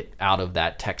to get out of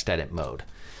that text edit mode.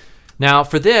 Now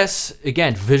for this,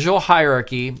 again, visual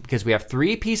hierarchy, because we have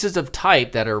three pieces of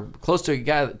type that are close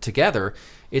together,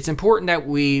 it's important that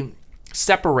we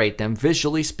separate them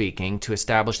visually speaking to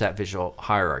establish that visual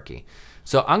hierarchy.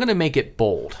 So I'm going to make it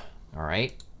bold. All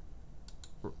right.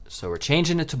 So we're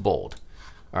changing it to bold.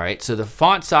 All right. So the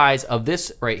font size of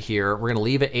this right here, we're going to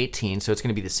leave it 18. So it's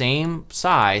going to be the same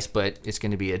size, but it's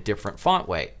going to be a different font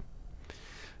weight.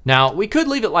 Now we could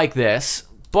leave it like this,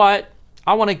 but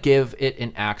I want to give it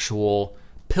an actual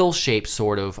pill-shaped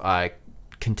sort of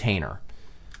container,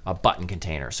 a button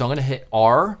container. So I'm going to hit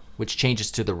R, which changes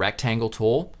to the rectangle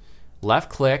tool, left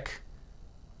click,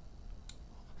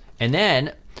 and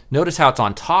then notice how it's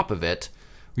on top of it.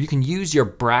 You can use your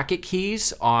bracket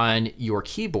keys on your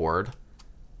keyboard,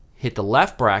 hit the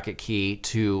left bracket key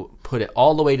to put it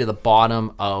all the way to the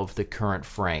bottom of the current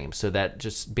frame. So that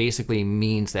just basically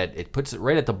means that it puts it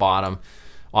right at the bottom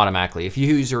automatically. If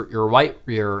you use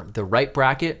the right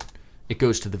bracket, it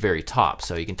goes to the very top.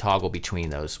 So you can toggle between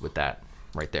those with that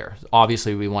right there.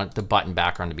 Obviously, we want the button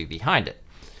background to be behind it.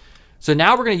 So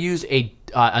now we're going to use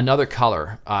another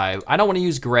color. I don't want to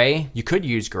use gray. You could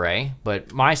use gray,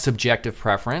 but my subjective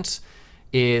preference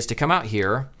is to come out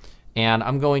here, and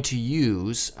I'm going to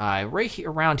use right here,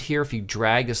 around here, if you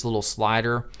drag this little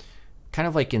slider, kind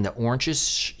of like in the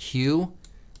orangish hue,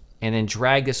 and then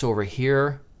drag this over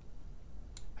here.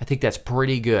 I think that's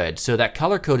pretty good. So that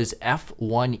color code is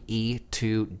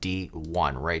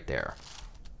F1E2D1 right there.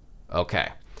 Okay.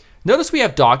 Notice we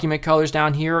have document colors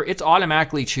down here. It's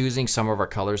automatically choosing some of our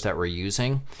colors that we're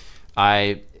using.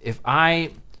 If I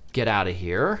get out of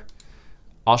here,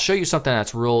 I'll show you something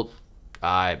that's real,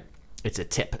 it's a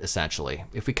tip essentially.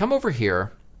 If we come over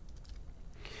here,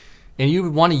 and you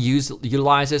would want to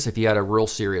utilize this if you had a real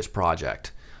serious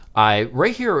project.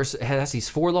 Right here it has these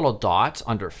four little dots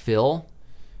under fill.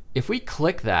 If we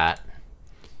click that,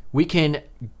 we can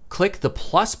click the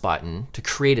plus button to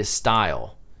create a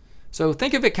style. So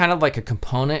think of it kind of like a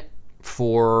component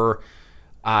for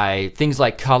things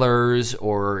like colors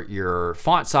or your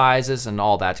font sizes and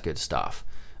all that good stuff.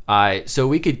 So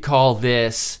we could call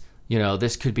this,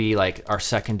 this could be like our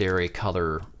secondary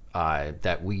color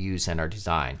that we use in our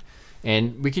design.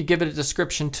 And we could give it a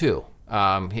description too.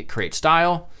 Hit create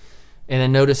style, and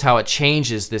then notice how it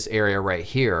changes this area right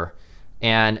here.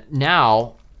 And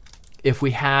now, if we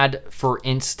had, for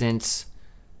instance,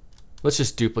 let's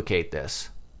just duplicate this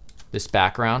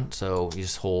background. So you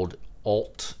just hold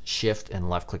Alt, Shift, and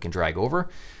left click and drag over.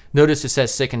 Notice it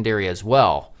says secondary as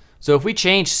well. So if we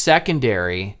change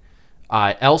secondary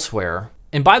elsewhere,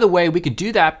 and by the way, we could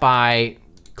do that by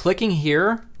clicking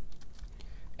here,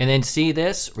 and then see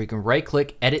this, we can right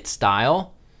click, edit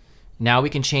style. Now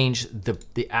we can change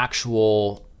the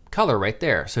actual color right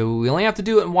there. So we only have to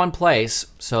do it in one place,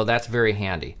 so that's very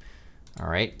handy. All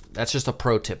right, that's just a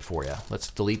pro tip for you. Let's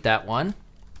delete that one.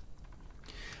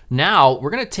 Now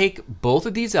we're gonna take both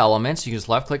of these elements. You can just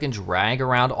left click and drag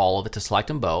around all of it to select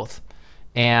them both.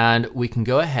 And we can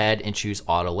go ahead and choose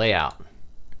auto layout.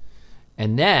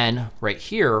 And then right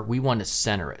here, we want to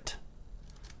center it.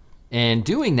 And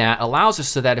doing that allows us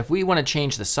so that if we want to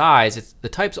change the size, the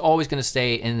type's always going to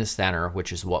stay in the center,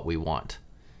 which is what we want.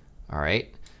 All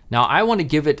right. Now I want to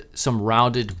give it some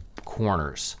rounded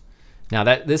corners. Now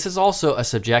this is also a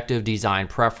subjective design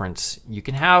preference. You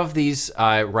can have these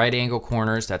right angle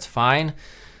corners, that's fine.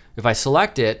 If I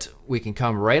select it, we can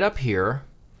come right up here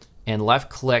and left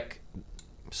click.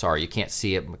 Sorry, you can't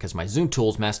see it because my zoom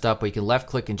tool's messed up, but you can left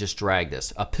click and just drag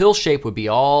this. A pill shape would be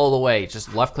all the way,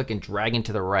 just left click and dragging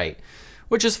to the right,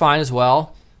 which is fine as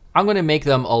well. I'm gonna make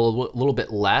them a little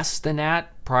bit less than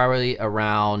that, probably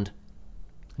around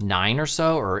 9 or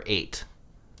so, or 8.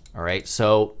 All right,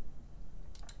 so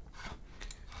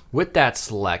with that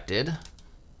selected, I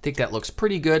think that looks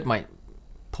pretty good. Might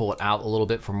pull it out a little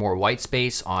bit for more white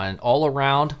space on all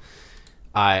around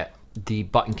the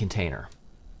button container.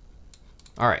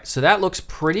 All right, so that looks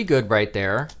pretty good right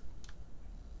there.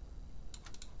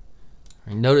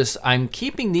 And notice I'm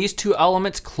keeping these two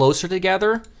elements closer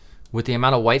together with the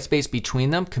amount of white space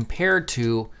between them compared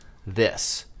to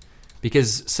this.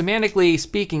 Because semantically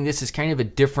speaking, this is kind of a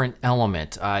different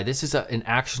element. This is an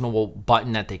actionable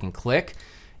button that they can click.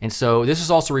 And so this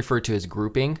is also referred to as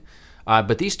grouping.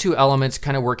 But these two elements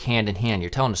kind of work hand in hand.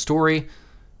 You're telling a story.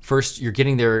 First, you're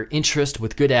getting their interest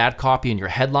with good ad copy in your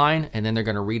headline, and then they're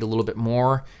going to read a little bit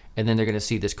more, and then they're going to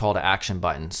see this call to action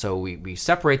button. So we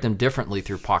separate them differently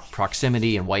through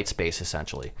proximity and white space,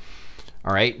 essentially.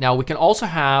 All right, now we can also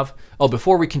have,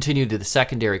 before we continue to the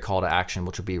secondary call to action,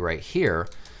 which will be right here,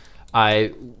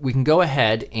 we can go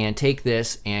ahead and take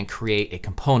this and create a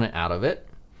component out of it.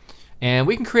 And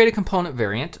we can create a component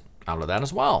variant out of that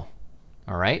as well.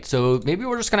 All right, so maybe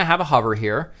we're just going to have a hover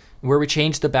here, where we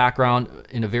change the background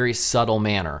in a very subtle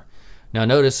manner. Now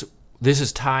notice this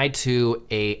is tied to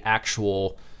a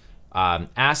actual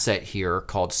asset here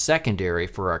called secondary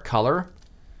for our color.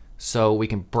 So we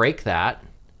can break that,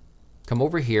 come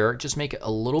over here, just make it a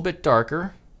little bit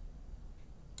darker.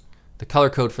 The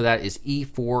color code for that is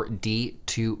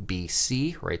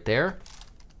E4D2BC right there.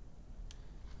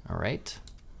 All right.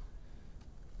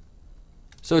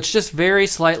 So it's just very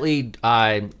slightly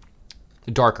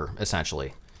darker,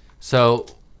 essentially. So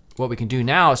what we can do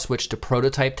now is switch to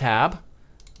prototype tab,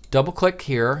 double click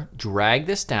here, drag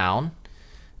this down,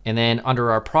 and then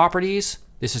under our properties,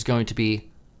 this is going to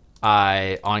be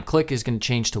on click is going to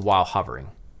change to while hovering.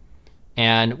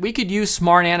 And we could use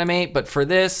smart animate, but for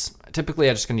this, typically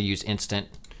I'm just going to use instant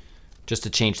just to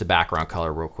change the background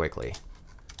color real quickly.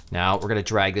 Now we're going to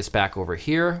drag this back over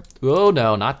here. Oh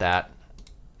no, not that.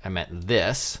 I meant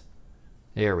this.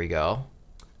 There we go.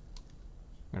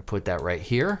 I'm going to put that right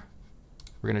here.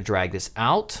 We're going to drag this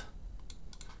out.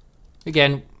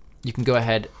 Again, you can go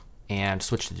ahead and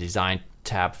switch to the design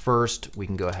tab first. We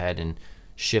can go ahead and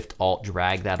shift alt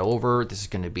drag that over. This is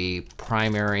going to be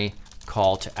primary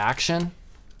call to action.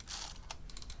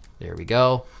 There we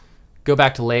go. Go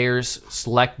back to layers,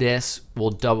 select this.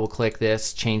 We'll double click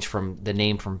this, change from the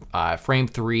name from frame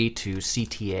 3 to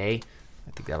CTA.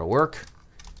 I think that'll work.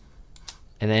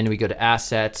 And then we go to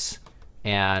assets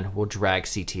and we'll drag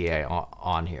CTA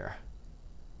on here.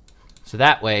 So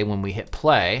that way, when we hit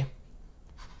play,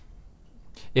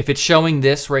 if it's showing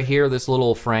this right here, this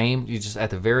little frame, you just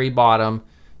at the very bottom,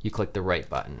 you click the right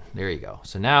button. There you go.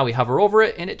 So now we hover over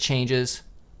it and it changes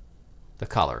the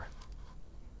color.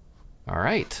 All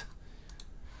right.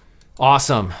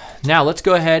 Awesome. Now let's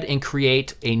go ahead and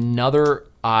create another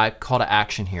call to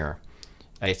action here.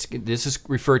 This is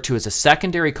referred to as a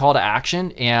secondary call to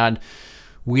action, and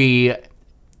we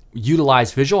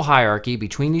utilize visual hierarchy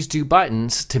between these two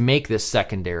buttons to make this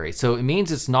secondary. So it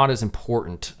means it's not as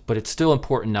important, but it's still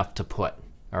important enough to put.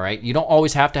 All right, you don't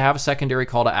always have to have a secondary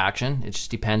call to action. It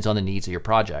just depends on the needs of your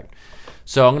project.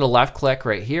 So I'm going to left click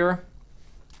right here.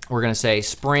 We're going to say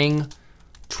Spring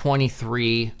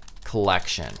 23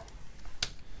 collection.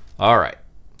 All right.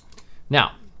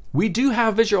 Now, we do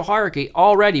have visual hierarchy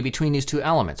already between these two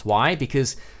elements. Why?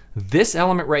 Because this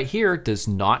element right here does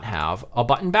not have a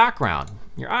button background.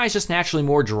 Your eye is just naturally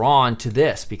more drawn to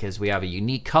this because we have a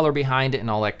unique color behind it and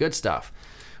all that good stuff.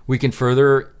 We can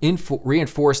further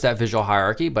reinforce that visual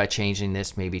hierarchy by changing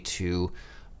this maybe to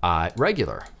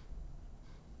regular.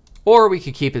 Or we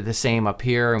could keep it the same up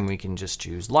here and we can just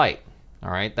choose light.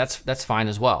 All right, that's fine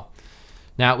as well.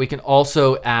 Now we can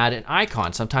also add an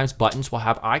icon. Sometimes buttons will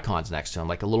have icons next to them,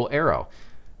 like a little arrow.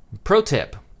 Pro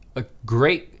tip, a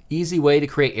great easy way to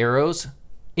create arrows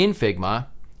in Figma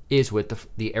is with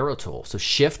the arrow tool. So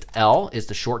Shift L is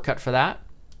the shortcut for that.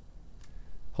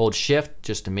 Hold Shift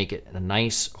just to make it a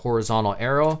nice horizontal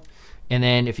arrow. And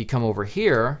then if you come over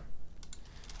here,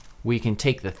 we can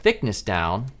take the thickness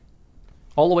down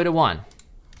all the way to 1.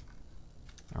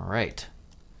 All right.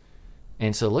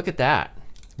 And so look at that.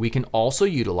 We can also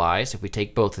utilize, if we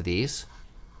take both of these,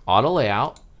 auto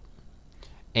layout,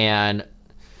 and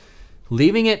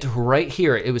leaving it right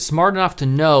here. It was smart enough to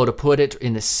know to put it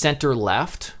in the center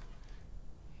left.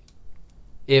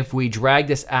 If we drag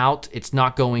this out, it's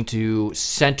not going to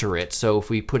center it. So if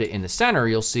we put it in the center,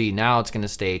 you'll see now it's going to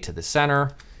stay to the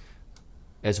center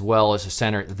as well as the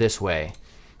center this way.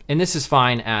 And this is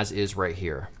fine as is right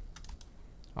here.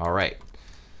 All right.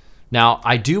 Now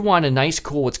I do want a nice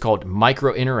cool what's called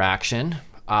micro interaction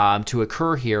to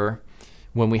occur here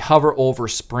when we hover over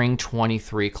Spring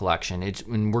 23 collection.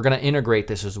 And we're going to integrate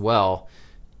this as well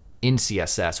in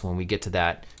CSS when we get to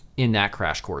that in that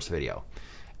crash course video.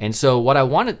 And so what I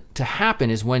want it to happen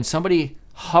is when somebody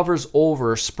hovers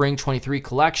over Spring 23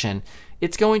 collection,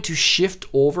 it's going to shift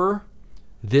over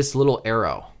this little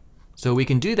arrow. So we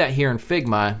can do that here in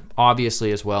Figma,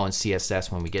 obviously as well in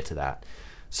CSS when we get to that.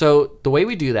 So the way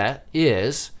we do that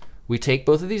is we take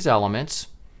both of these elements.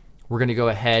 We're going to go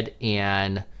ahead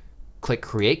and click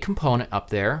Create Component up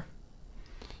there.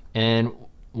 And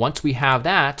once we have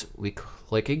that, we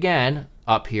click again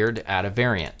up here to add a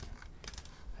variant.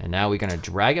 And now we're going to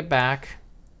drag it back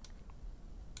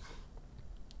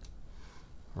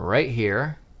right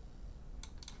here.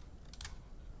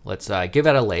 Let's give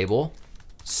that a label.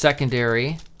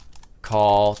 Secondary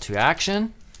call to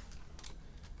action.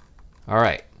 All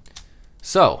right.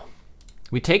 So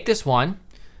we take this one.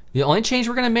 The only change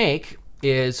we're going to make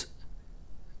is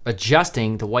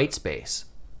adjusting the white space.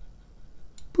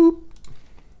 Boop.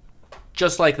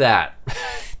 Just like that.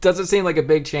 Doesn't seem like a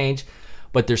big change,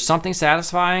 but there's something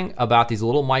satisfying about these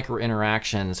little micro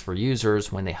interactions for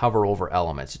users when they hover over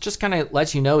elements. It just kind of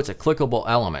lets you know it's a clickable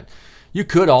element. You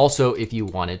could also, if you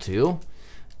wanted to,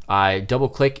 double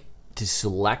click to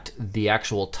select the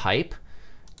actual type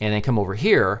and then come over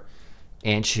here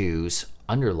and choose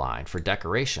underline for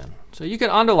decoration. So you can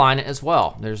underline it as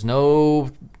well. There's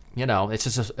no, it's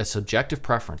just a subjective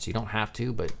preference. You don't have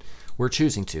to, but we're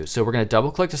choosing to. So we're going to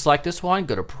double click to select this one,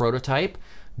 go to prototype,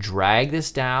 drag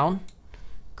this down,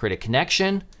 create a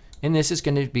connection, and this is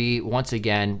going to be, once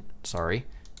again,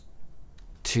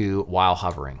 to while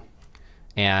hovering.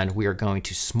 And we are going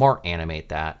to smart animate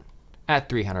that at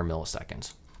 300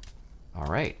 milliseconds. All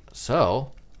right,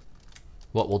 so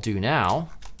what we'll do now,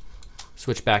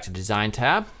 switch back to Design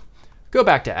tab, go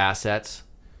back to Assets,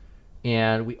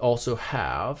 and we also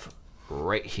have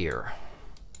right here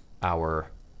our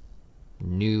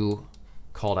new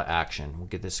call to action. We'll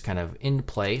get this kind of in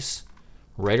place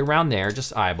right around there,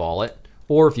 just eyeball it.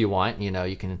 Or if you want,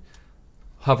 you can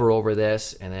hover over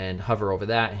this and then hover over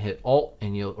that and hit Alt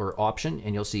and or Option,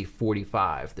 and you'll see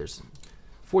 45. There's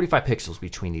 45 pixels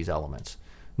between these elements.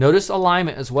 Notice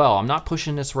alignment as well. I'm not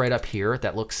pushing this right up here.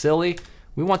 That looks silly.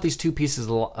 We want these two pieces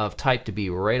of type to be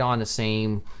right on the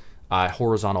same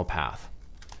horizontal path.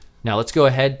 Now let's go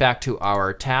ahead back to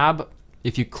our tab.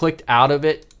 If you clicked out of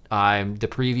it, the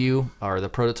preview or the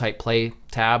prototype play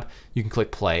tab, you can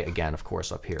click play again, of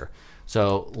course, up here.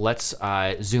 So let's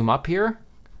zoom up here.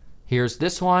 Here's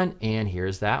this one and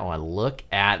here's that one. Look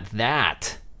at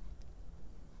that.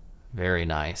 Very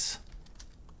nice.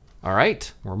 All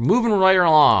right, we're moving right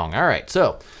along. All right,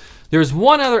 so there's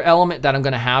one other element that I'm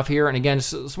going to have here, and again,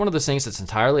 it's one of those things that's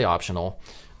entirely optional.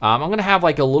 I'm going to have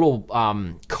like a little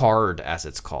card, as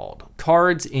it's called.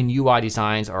 Cards in UI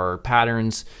designs are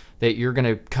patterns that you're going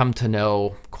to come to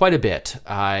know quite a bit,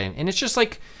 and it's just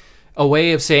like a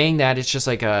way of saying that it's just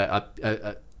like a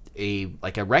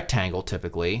rectangle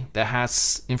typically that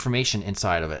has information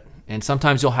inside of it, and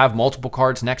sometimes you'll have multiple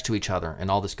cards next to each other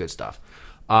and all this good stuff.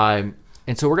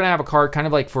 And so we're going to have a card kind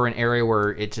of like for an area where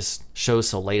it just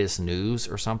shows the latest news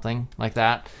or something like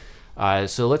that.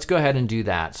 So let's go ahead and do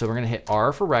that. So we're going to hit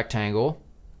R for rectangle.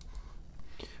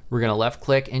 We're going to left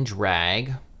click and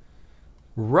drag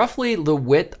roughly the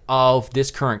width of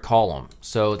this current column.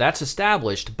 So that's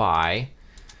established by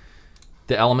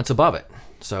the elements above it.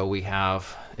 So we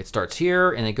have, it starts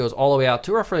here and it goes all the way out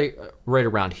to roughly right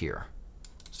around here.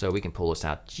 So we can pull this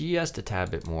out just a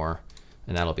tad bit more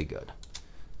and that'll be good.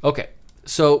 Okay.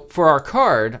 So for our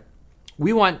card,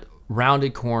 we want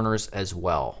rounded corners as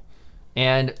well.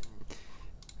 And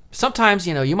sometimes,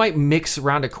 you might mix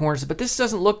rounded corners, but this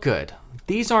doesn't look good.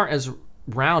 These aren't as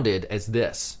rounded as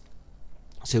this.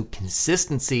 So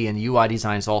consistency in UI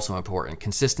design is also important.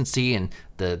 Consistency in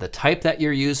the type that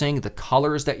you're using, the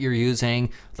colors that you're using,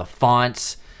 the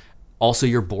fonts, also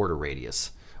your border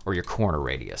radius or your corner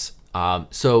radius.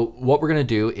 So what we're gonna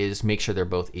do is make sure they're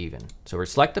both even. So we're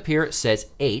select up here, it says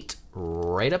 8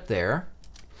 right up there.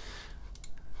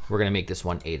 We're gonna make this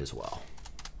one 8 as well.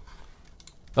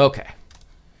 Okay.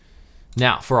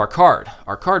 Now for our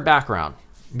card background.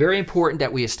 Very important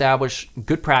that we establish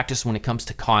good practice when it comes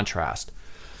to contrast.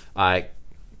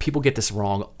 People get this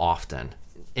wrong often.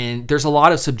 And there's a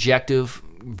lot of subjective,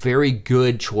 very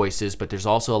good choices, but there's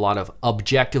also a lot of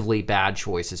objectively bad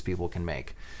choices people can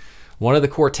make. One of the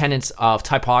core tenets of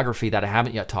typography that I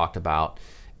haven't yet talked about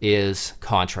is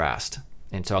contrast.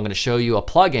 And so I'm going to show you a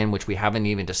plugin, which we haven't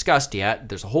even discussed yet.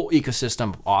 There's a whole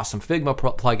ecosystem of awesome Figma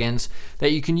plugins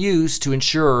that you can use to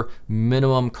ensure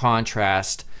minimum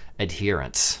contrast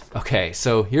adherence. Okay,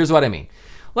 so here's what I mean.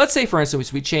 Let's say, for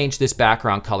instance, we change this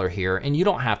background color here, and you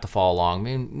don't have to follow along. I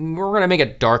mean, we're going to make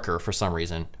it darker for some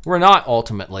reason. We're not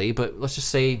ultimately, but let's just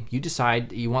say you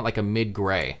decide you want like a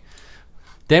mid-gray.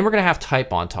 Then we're going to have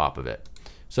type on top of it.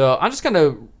 So I'm just going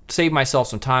to save myself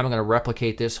some time. I'm going to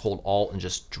replicate this, hold Alt, and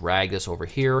just drag this over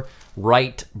here.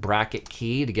 Right bracket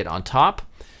key to get on top.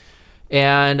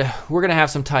 And we're going to have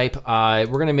some type. We're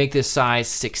going to make this size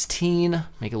 16,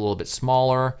 make it a little bit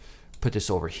smaller. Put this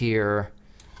over here.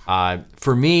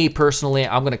 For me personally,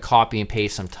 I'm going to copy and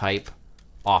paste some type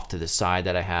off to the side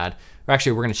that I had.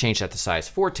 Actually, we're going to change that to size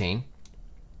 14.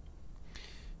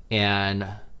 And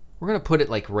we're going to put it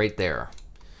like right there.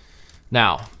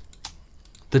 Now,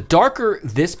 the darker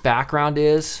this background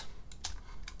is,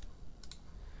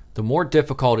 the more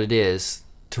difficult it is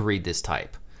to read this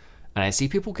type. And I see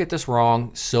people get this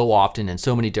wrong so often in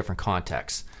so many different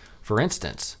contexts. For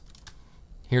instance,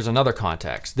 here's another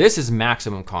context. This is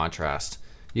maximum contrast.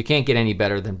 You can't get any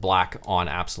better than black on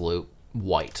absolute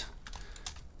white.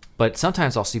 But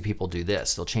sometimes I'll see people do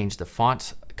this. They'll change the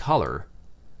font color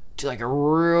to like a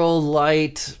real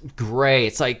light gray.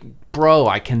 It's like, bro,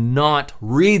 I cannot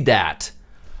read that.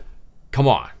 Come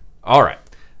on. All right.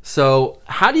 So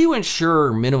how do you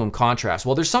ensure minimum contrast?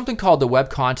 Well, there's something called the Web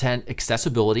Content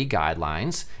Accessibility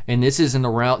Guidelines, and this is in the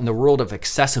world of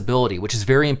accessibility, which is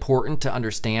very important to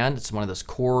understand. It's one of those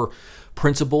core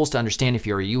principles to understand if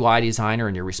you're a UI designer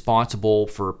and you're responsible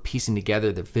for piecing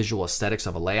together the visual aesthetics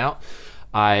of a layout.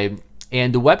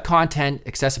 And the Web Content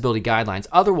Accessibility Guidelines,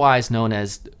 otherwise known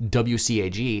as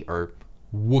WCAG or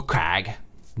WCAG,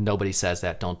 nobody says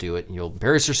that, don't do it, you'll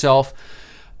embarrass yourself.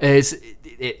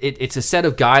 It's a set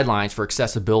of guidelines for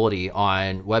accessibility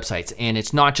on websites, and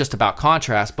it's not just about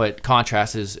contrast, but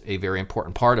contrast is a very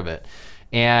important part of it.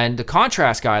 And the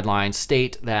contrast guidelines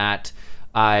state that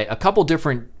a couple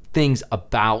different things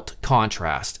about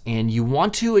contrast, and you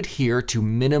want to adhere to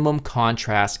minimum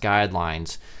contrast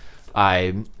guidelines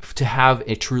to have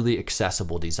a truly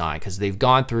accessible design, because they've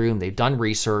gone through and they've done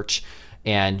research,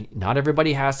 and not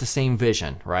everybody has the same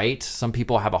vision, right? Some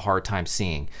people have a hard time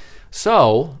seeing.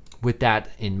 So with that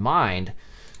in mind,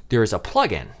 there is a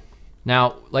plugin.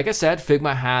 Now, like I said,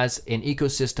 Figma has an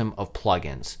ecosystem of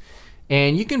plugins,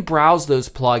 and you can browse those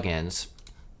plugins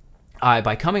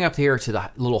by coming up here to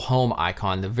the little home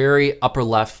icon, the very upper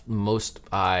left most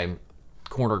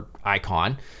corner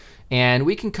icon, and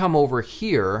we can come over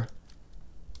here.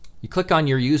 You click on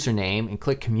your username and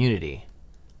click community.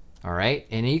 All right,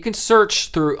 and you can search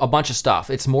through a bunch of stuff.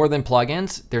 It's more than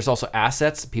plugins. There's also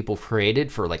assets people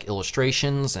created for like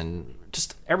illustrations and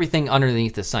just everything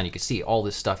underneath the sun. You can see all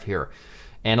this stuff here,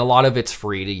 and a lot of it's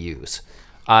free to use.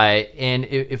 And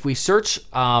if we search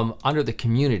under the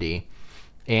community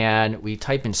and we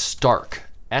type in Stark,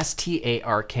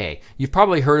 S-T-A-R-K, you've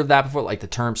probably heard of that before, like the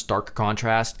term stark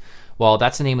contrast. Well,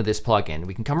 that's the name of this plugin.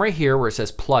 We can come right here where it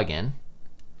says plugin,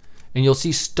 and you'll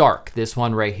see Stark, this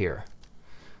one right here.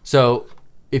 So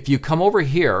if you come over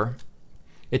here,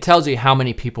 it tells you how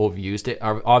many people have used it.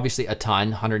 Obviously a ton,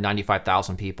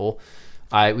 195,000 people.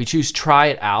 We choose try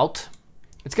it out.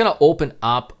 It's gonna open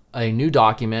up a new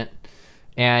document,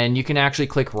 and you can actually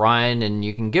click run and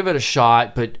you can give it a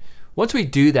shot. But once we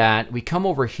do that, we come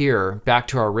over here back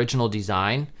to our original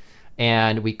design,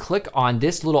 and we click on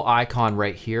this little icon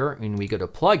right here, and we go to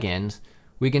plugins.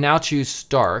 We can now choose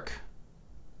Stark.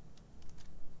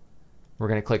 We're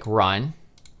gonna click run.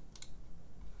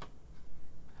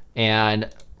 And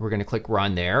we're going to click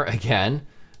run there again.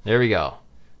 There we go.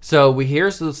 So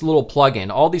here's this little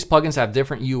plugin. All these plugins have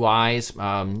different UIs.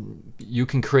 You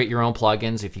can create your own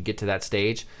plugins if you get to that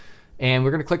stage. And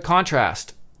we're going to click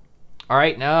contrast. All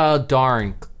right, now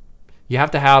darn, you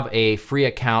have to have a free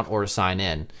account or sign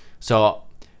in. So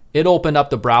it opened up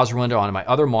the browser window on my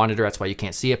other monitor. That's why you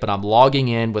can't see it, but I'm logging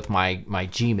in with my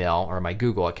Gmail, or my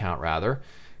Google account rather.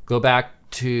 Go back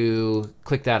to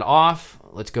click that off.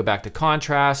 Let's go back to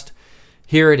contrast.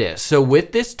 Here it is. So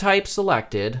with this type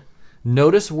selected,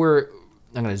 notice where,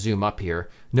 I'm going to zoom up here.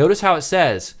 Notice how it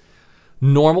says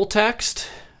normal text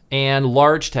and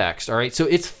large text. All right, so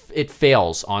it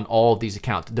fails on all of these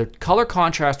accounts. The color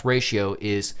contrast ratio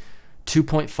is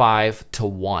 2.5 to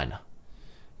 1.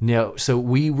 No, so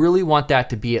we really want that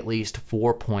to be at least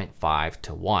 4.5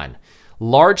 to 1.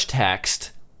 Large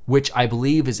text, which I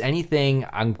believe is anything,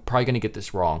 I'm probably going to get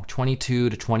this wrong,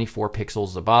 22 to 24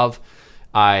 pixels above.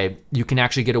 You can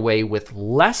actually get away with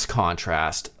less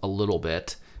contrast a little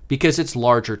bit because it's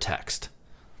larger text.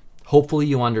 Hopefully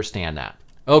you understand that.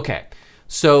 Okay,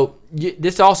 so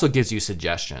this also gives you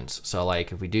suggestions. So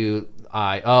like if we do,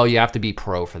 oh, you have to be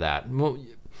pro for that. Well,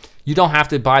 you don't have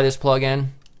to buy this plugin,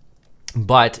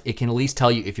 but it can at least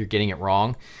tell you if you're getting it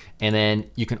wrong. And then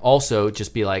you can also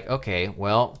just be like, okay,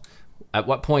 well, at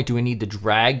what point do we need to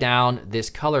drag down this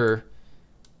color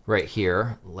right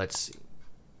here? Let's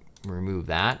remove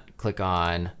that. Click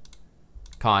on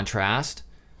contrast.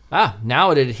 Now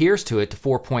it adheres to it to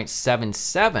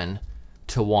 4.77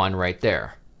 to 1 right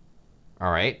there.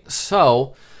 All right,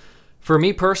 so for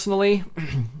me personally,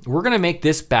 we're gonna make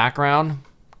this background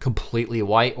completely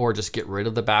white or just get rid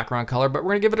of the background color, but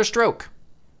we're gonna give it a stroke.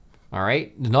 All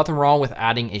right, there's nothing wrong with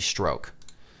adding a stroke.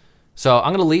 So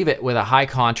I'm gonna leave it with a high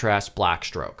contrast black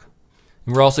stroke.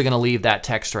 And we're also gonna leave that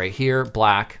text right here,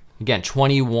 black. Again,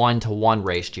 21 to 1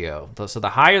 ratio. So the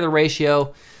higher the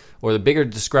ratio or the bigger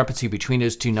discrepancy between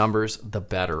those two numbers, the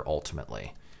better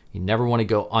ultimately. You never wanna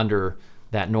go under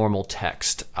that normal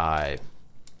text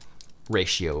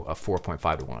ratio of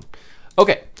 4.5 to 1.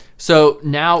 Okay, so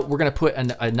now we're gonna put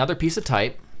another piece of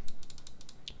type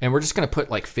and we're just gonna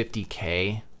put like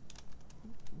 50K.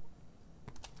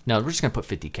 No, we're just gonna put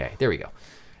 50K, there we go.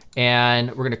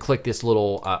 And we're gonna click this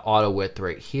little auto width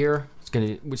right here.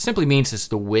 Which simply means it's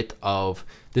the width of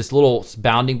this little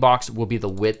bounding box will be the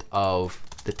width of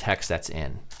the text that's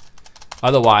in.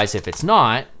 Otherwise, if it's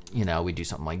not, you know, we do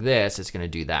something like this, it's gonna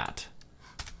do that.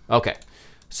 Okay,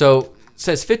 so it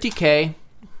says 50K,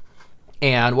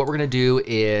 and what we're gonna do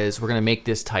is we're gonna make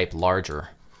this type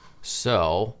larger.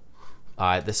 So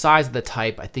the size of the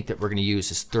type I think that we're gonna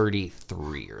use is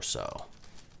 33 or so.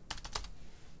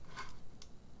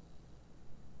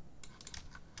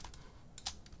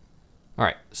 All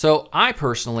right, so I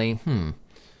personally,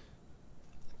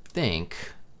 think,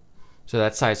 so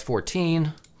that's size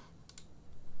 14.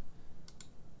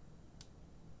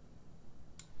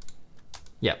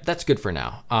 Yeah, that's good for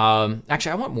now.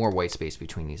 Actually, I want more white space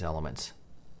between these elements.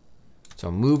 So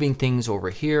moving things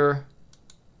over here.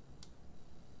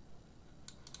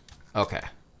 Okay,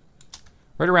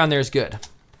 right around there is good.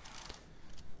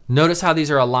 Notice how these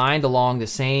are aligned along the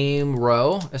same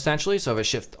row, essentially. So if I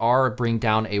shift R, bring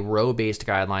down a row-based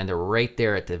guideline, they're right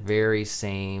there at the very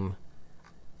same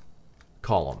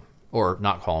column, or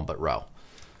not column, but row.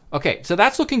 Okay, so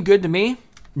that's looking good to me.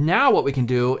 Now what we can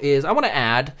do is I want to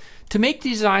add, to make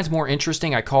these designs more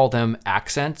interesting, I call them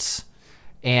accents.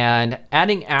 And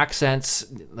adding accents,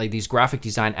 like these graphic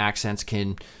design accents,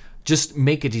 can just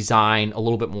make a design a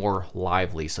little bit more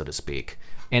lively, so to speak.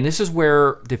 And this is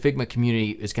where the Figma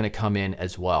community is going to come in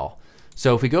as well.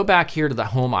 So if we go back here to the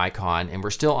home icon and we're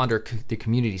still under the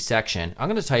community section, I'm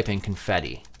going to type in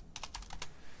confetti.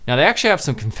 Now they actually have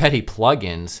some confetti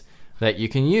plugins that you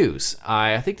can use.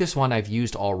 I think this one I've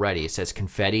used already. It says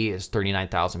confetti is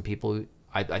 39,000 people.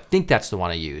 I think that's the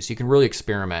one I use. You can really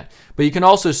experiment, but you can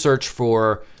also search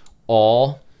for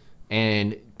all,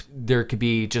 and there could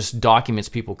be just documents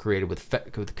people created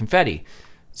with confetti.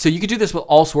 So you could do this with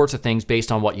all sorts of things based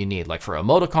on what you need, like for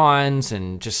emoticons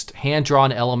and just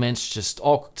hand-drawn elements, just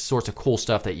all sorts of cool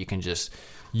stuff that you can just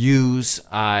use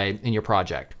in your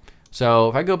project. So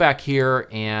if I go back here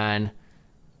and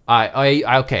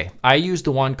I use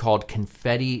the one called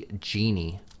Confetti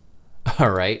Genie.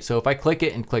 All right, so if I click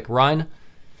it and click run,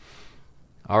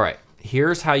 all right,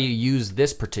 here's how you use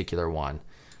this particular one.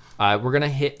 We're gonna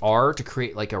hit R to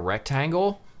create like a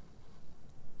rectangle,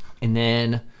 and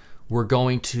then we're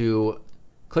going to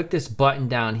click this button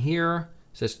down here.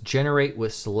 It says generate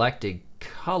with selected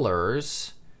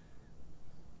colors.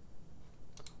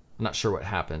 I'm not sure what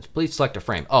happens. Please select a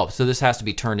frame. Oh, so this has to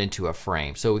be turned into a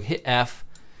frame. So we hit F,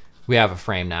 we have a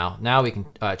frame now. Now we can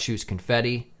choose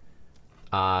confetti.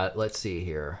 Let's see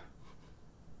here.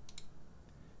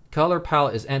 Color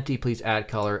palette is empty, please add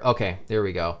color. Okay, there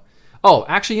we go. Oh,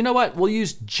 actually, you know what? We'll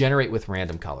use generate with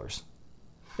random colors.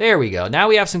 There we go. Now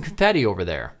we have some confetti over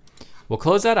there. We'll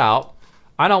close that out.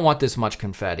 I don't want this much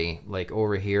confetti like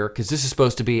over here because this is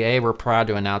supposed to be, hey, we're proud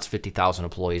to announce 50,000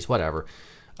 employees, whatever.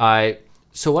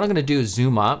 So what I'm gonna do is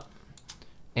zoom up,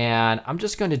 and I'm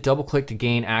just going to double click to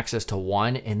gain access to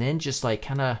one, and then just like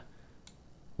kind of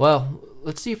Well,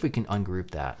 let's see if we can ungroup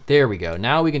that. There we go.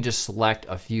 Now we can just select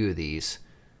a few of these.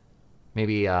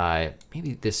 Maybe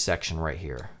this section right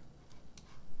here.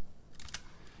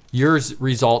 Yours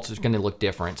results is going to look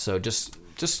different, so just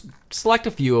select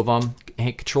a few of them,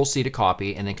 hit Control-C to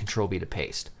copy, and then Control-V to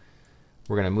paste.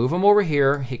 We're going to move them over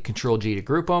here, hit Control-G to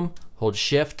group them, hold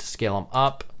Shift, scale them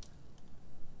up.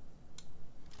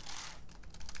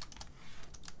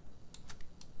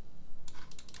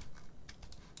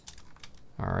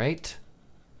 All right.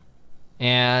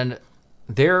 And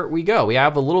there we go. We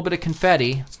have a little bit of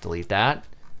confetti. Let's delete that.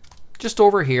 Just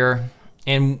over here,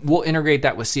 and we'll integrate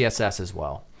that with CSS as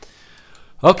well.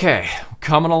 Okay,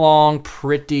 coming along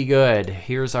pretty good.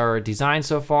 Here's our design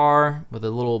so far with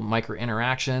the little micro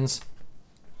interactions.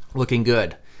 Looking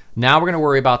good. Now we're gonna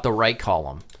worry about the right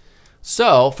column.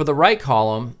 So for the right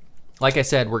column, like I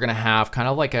said, we're gonna have kind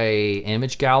of like a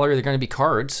image gallery. They're gonna be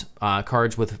cards,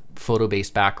 cards with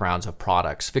photo-based backgrounds of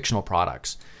products, fictional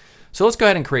products. So let's go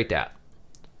ahead and create that.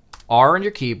 R on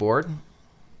your keyboard,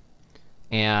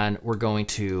 and we're going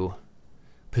to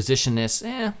position this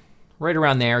right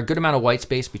around there. A good amount of white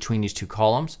space between these two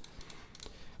columns.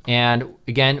 And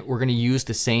again, we're gonna use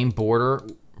the same border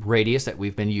radius that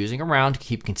we've been using around to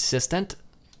keep consistent.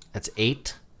 That's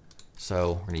 8.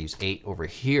 So we're gonna use 8 over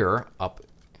here up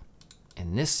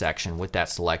in this section with that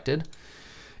selected.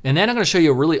 And then I'm gonna show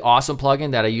you a really awesome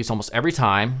plugin that I use almost every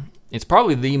time. It's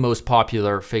probably the most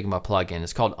popular Figma plugin.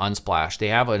 It's called Unsplash. They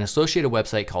have an associated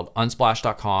website called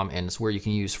unsplash.com, and it's where you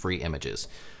can use free images.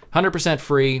 100%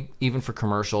 free, even for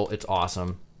commercial. It's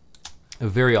awesome. A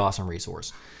very awesome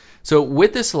resource. So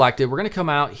with this selected, we're gonna come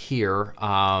out here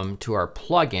to our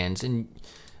plugins, and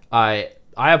I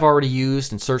have already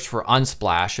used and searched for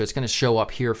Unsplash, so it's gonna show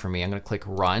up here for me. I'm gonna click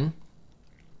Run.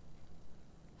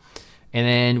 And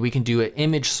then we can do an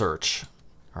image search.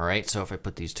 All right, so if I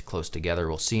put these close together,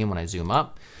 we'll see them when I zoom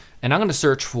up. And I'm gonna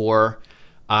search for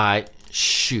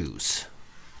shoes.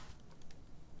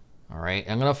 All right,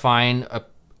 I'm gonna find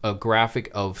a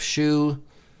graphic of shoe,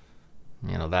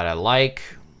 that I like.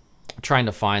 I'm trying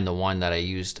to find the one that I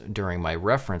used during my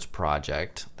reference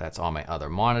project. That's on my other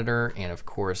monitor, and of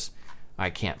course, I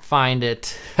can't find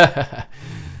it.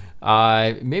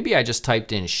 Maybe I just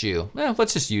typed in shoe.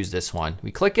 Let's just use this one.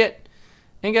 We click it,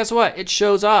 and guess what? It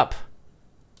shows up.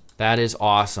 That is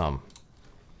awesome.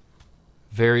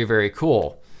 Very, very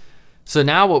cool. So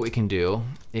now what we can do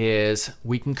is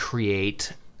we can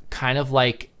create kind of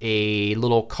like a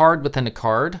little card within a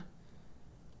card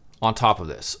on top of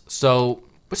this. So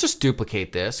let's just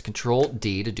duplicate this. Control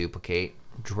D to duplicate.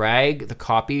 Drag the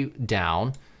copy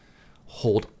down.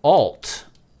 Hold Alt.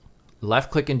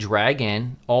 Left click and drag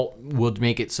in. Alt will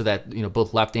make it so that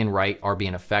both left and right are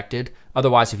being affected.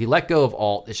 Otherwise, if you let go of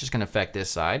Alt, it's just going to affect this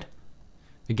side.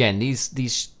 Again,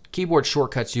 these keyboard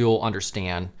shortcuts you'll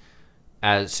understand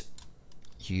as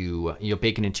you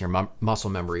bake it into your muscle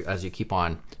memory as you keep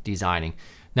on designing.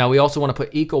 Now we also want to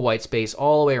put equal white space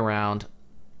all the way around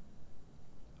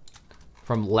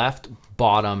from left,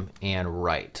 bottom, and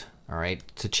right. All right,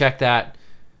 to check that.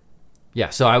 Yeah,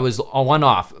 so I was one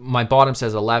off. My bottom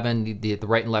says 11, the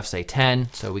right and left say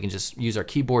 10, so we can just use our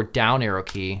keyboard down arrow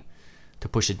key to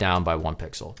push it down by 1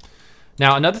 pixel.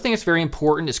 Now, another thing that's very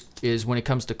important is when it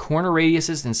comes to corner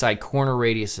radiuses inside corner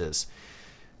radiuses.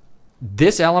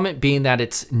 This element, being that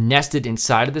it's nested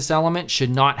inside of this element,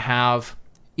 should not have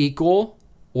equal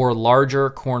or larger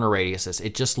corner radiuses.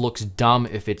 It just looks dumb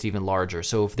if it's even larger.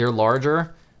 So if they're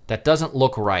larger, that doesn't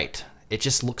look right. It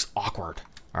just looks awkward,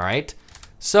 all right?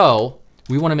 So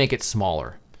we want to make it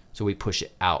smaller. So we push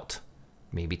it out,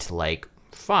 maybe to like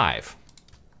 5.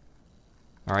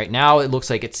 All right, now it looks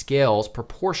like it scales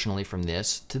proportionally from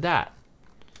this to that.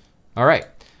 All right,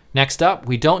 next up,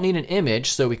 we don't need an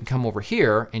image, so we can come over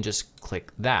here and just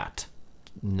click that.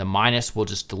 And the minus will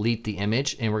just delete the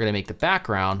image, and we're gonna make the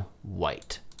background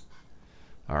white.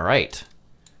 All right,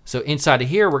 so inside of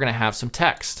here, we're gonna have some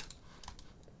text.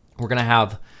 We're gonna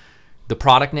have the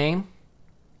product name.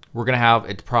 We're gonna have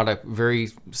a product, very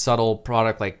subtle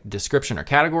product like description or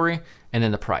category, and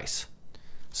then the price.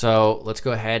 So let's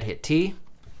go ahead, hit T.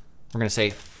 We're gonna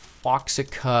say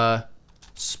Foxica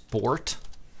Sport.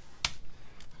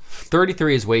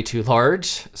 33 is way too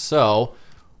large, so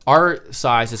our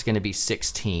size is gonna be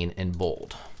 16 in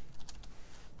bold.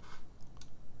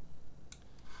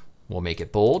 We'll make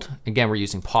it bold. Again, we're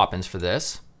using pop-ins for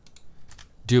this.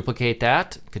 Duplicate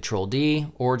that, Control D,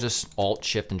 or just Alt,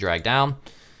 Shift, and drag down.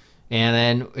 And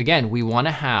then again, we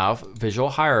wanna have visual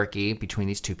hierarchy between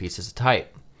these two pieces of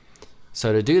type.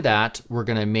 So to do that, we're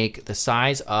gonna make the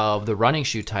size of the running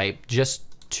shoe type just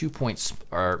 2 points,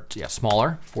 or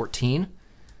smaller, 14.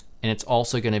 And it's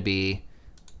also gonna be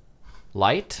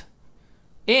light,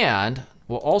 and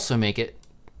we'll also make it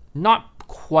not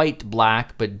quite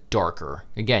black, but darker.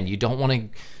 Again, you don't want to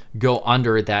go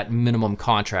under that minimum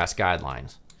contrast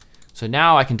guidelines. So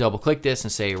now I can double click this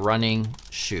and say running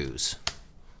shoes.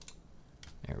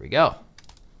 There we go.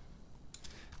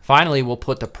 Finally, we'll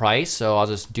put the price. So I'll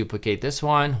just duplicate this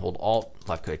one, hold Alt,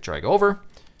 left click, drag over.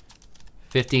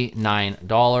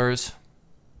 $59.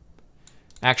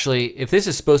 Actually, if this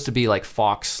is supposed to be like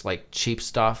Fox, like cheap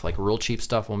stuff, like real cheap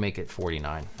stuff, we'll make it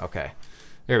 49. Okay,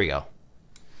 there we go.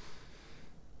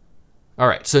 All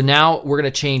right, so now we're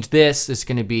gonna change this. This is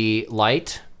gonna be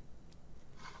light.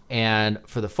 And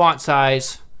for the font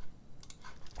size,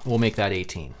 we'll make that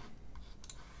 18.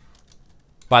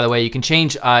 By the way, you can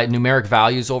change numeric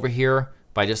values over here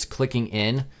by just clicking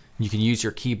in. You can use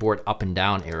your keyboard up and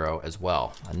down arrow as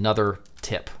well. Another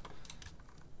tip.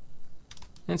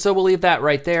 And so we'll leave that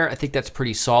right there. I think that's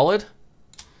pretty solid.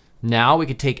 Now we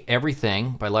could take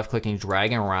everything by left clicking,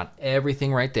 dragging around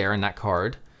everything right there in that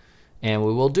card, and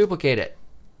we will duplicate it.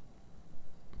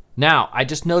 Now, I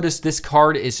just noticed this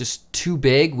card is just too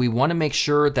big. We want to make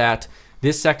sure that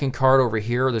this second card over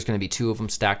here, there's going to be two of them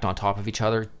stacked on top of each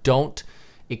other, don't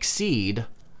exceed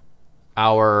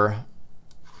our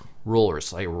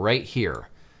rulers, like right here.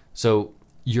 So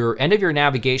your end of your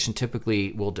navigation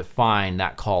typically will define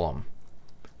that column.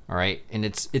 All right, and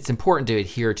it's important to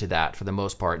adhere to that for the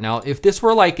most part. Now, if this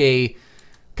were like a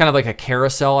kind of like a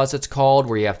carousel, as it's called,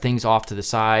 where you have things off to the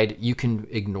side, you can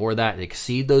ignore that and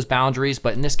exceed those boundaries,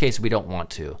 but in this case, we don't want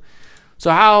to.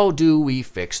 So how do we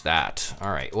fix that?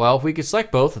 All right, well, if we could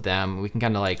select both of them, we can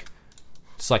kind of like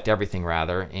select everything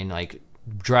rather, and like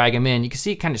drag them in. You can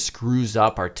see it kind of screws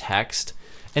up our text,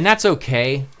 and that's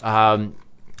okay.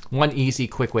 One easy,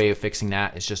 quick way of fixing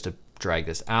that is just to drag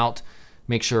this out.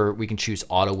 Make sure we can choose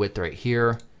auto width right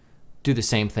here. Do the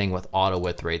same thing with auto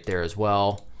width right there as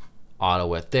well. Auto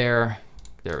width there.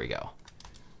 There we go.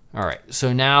 All right,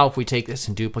 so now if we take this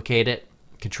and duplicate it,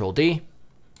 Control D,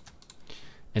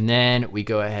 and then we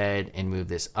go ahead and move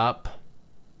this up.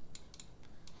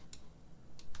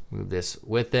 Move this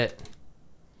with it.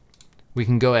 We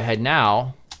can go ahead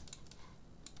now,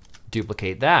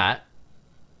 duplicate that.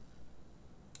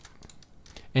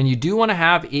 And you do want to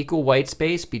have equal white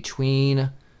space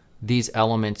between these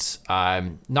elements,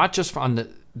 not just from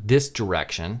this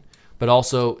direction, but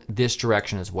also this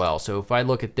direction as well. So if I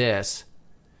look at this,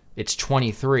 it's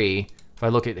 23. If I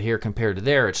look at here compared to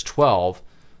there, it's 12.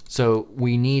 So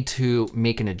we need to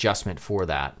make an adjustment for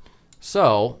that.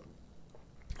 So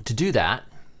to do that,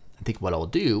 I think what I'll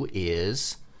do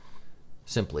is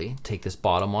simply take this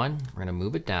bottom one. We're going to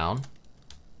move it down.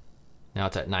 Now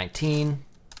it's at 19.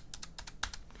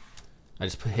 I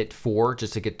just hit 4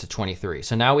 just to get to 23.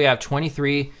 So now we have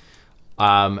 23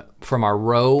 from our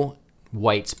row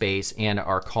white space and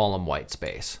our column white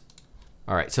space.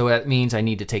 All right, so that means I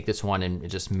need to take this one and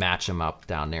just match them up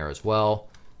down there as well.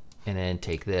 And then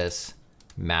take this,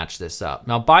 match this up.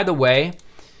 Now, by the way,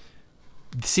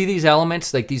 see these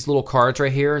elements, like these little cards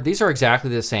right here? These are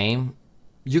exactly the same.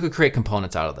 You could create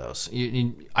components out of those.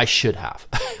 I should have,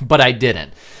 but I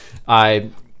didn't.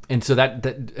 And so that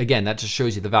again, that just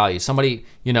shows you the value. Somebody,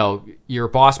 you know, your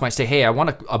boss might say, hey, I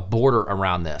want a border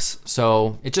around this.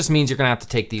 So it just means you're gonna have to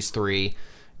take these three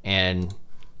and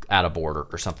add a border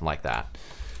or something like that.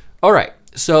 All right,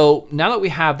 so now that we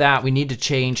have that, we need to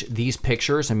change these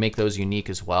pictures and make those unique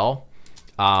as well.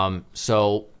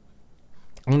 So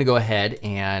I'm gonna go ahead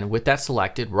and with that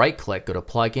selected, right click, go to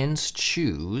plugins,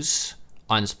 choose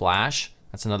Unsplash.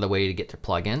 That's another way to get to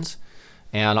plugins.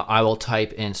 And I will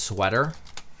type in sweater.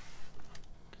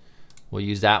 We'll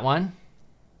use that one.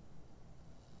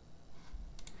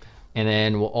 And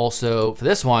then we'll also, for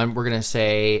this one, we're gonna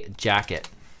say jacket.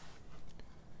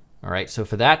 All right, so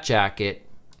for that jacket,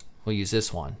 we'll use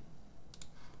this one.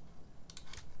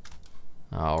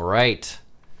 All right.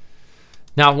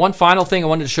 Now, one final thing I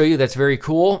wanted to show you that's very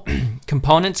cool.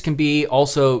 Components can be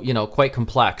also, you know, quite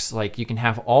complex. Like you can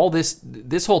have all this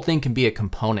whole thing can be a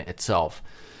component itself.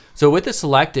 So with this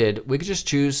selected, we could just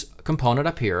choose a component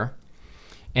up here.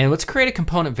 And let's create a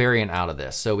component variant out of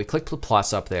this. So we click the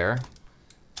plus up there.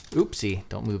 Oopsie,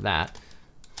 don't move that.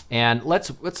 And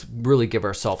let's really give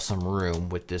ourselves some room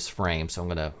with this frame. So I'm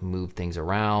gonna move things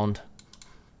around.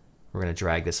 We're gonna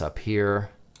drag this up here.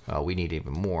 Oh, we need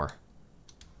even more.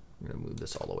 I'm gonna move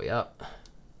this all the way up.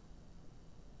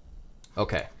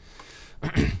 Okay.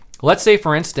 Let's say,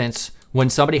 for instance, when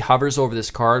somebody hovers over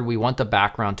this card, we want the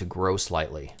background to grow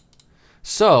slightly.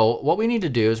 So what we need to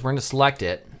do is we're gonna select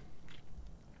it,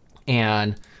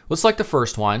 and let's select the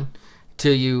first one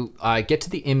till you get to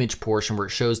the image portion where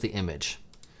it shows the image.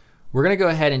 We're gonna go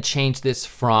ahead and change this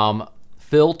from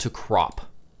fill to crop.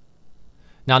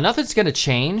 Now nothing's gonna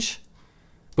change,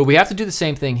 but we have to do the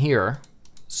same thing here.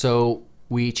 So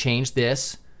we change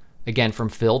this, again, from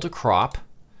fill to crop.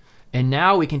 And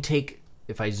now we can take,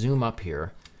 if I zoom up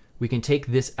here, we can take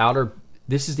this outer,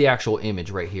 this is the actual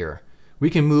image right here. We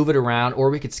can move it around or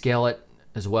we could scale it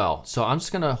as well. So I'm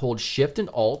just gonna hold Shift and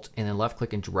Alt and then left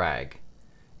click and drag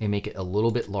and make it a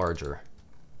little bit larger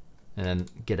and then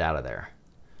get out of there.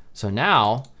 So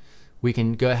now we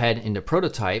can go ahead into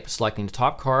prototype, selecting the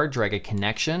top card, drag a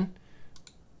connection.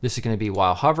 This is gonna be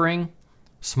while hovering,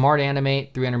 smart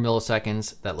animate, 300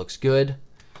 milliseconds, that looks good.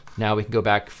 Now we can go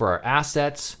back for our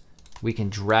assets. We can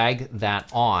drag that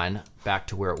on back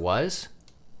to where it was.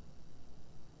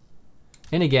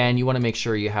 And again, you want to make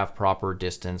sure you have proper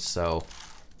distance. So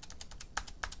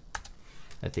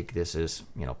I think this is,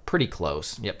 you know, pretty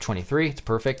close. Yep, 23, it's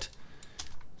perfect.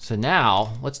 So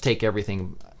now let's take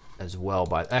everything as well.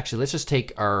 But actually, let's just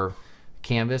take our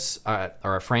canvas, or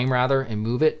our frame rather, and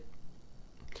move it.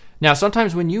 Now,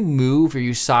 sometimes when you move or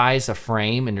you size a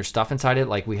frame and there's stuff inside it,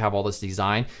 like we have all this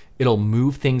design, it'll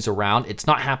move things around. It's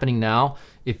not happening now.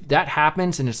 If that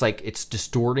happens and it's like it's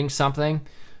distorting something,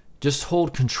 just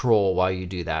hold Control while you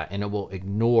do that and it will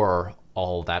ignore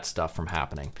all that stuff from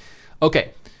happening.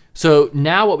 Okay, so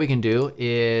now what we can do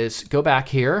is go back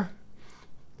here,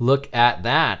 look at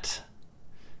that.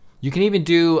 You can even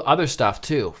do other stuff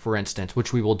too, for instance,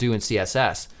 which we will do in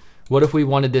CSS. What if we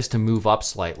wanted this to move up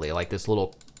slightly, like this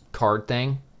little card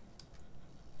thing?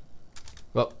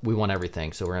 Well, we want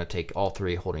everything, so we're gonna take all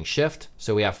three holding Shift.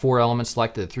 So we have 4 elements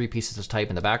selected, 3 pieces of type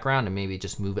in the background, and maybe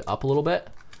just move it up a little bit.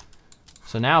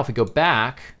 So now if we go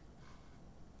back,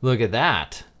 look at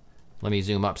that. Let me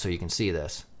zoom up so you can see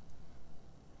this.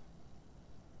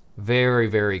 Very,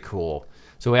 very cool.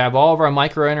 So we have all of our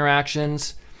micro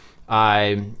interactions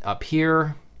up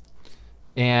here.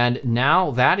 And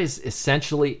now that is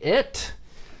essentially it.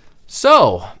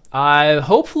 So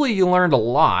hopefully you learned a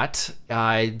lot.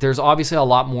 There's obviously a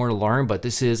lot more to learn, but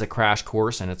this is a crash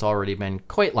course and it's already been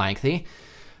quite lengthy.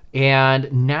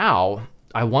 And now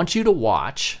I want you to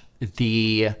watch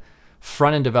the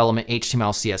front-end development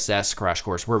HTML CSS crash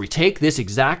course where we take this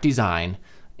exact design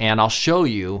and I'll show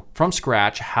you from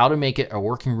scratch how to make it a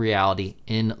working reality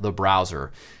in the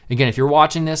browser. Again, if you're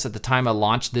watching this at the time I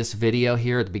launched this video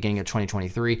here at the beginning of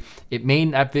 2023,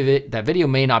 that video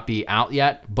may not be out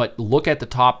yet, but look at the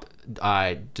top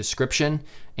description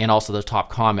and also the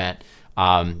top comment,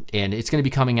 and it's gonna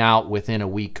be coming out within a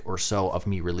week or so of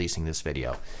me releasing this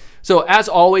video. So as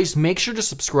always, make sure to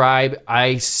subscribe.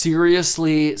 I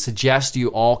seriously suggest you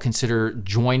all consider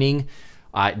joining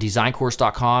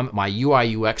DesignCourse.com, my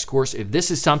UI UX course. If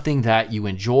this is something that you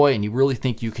enjoy and you really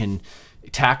think you can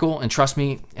tackle, and trust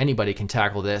me, anybody can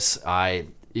tackle this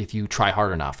if you try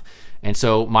hard enough. And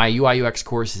so my UI UX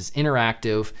course is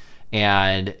interactive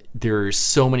and there's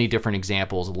so many different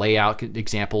examples, layout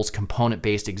examples,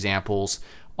 component-based examples,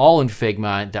 all in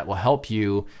Figma that will help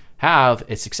you have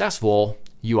a successful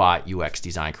UI UX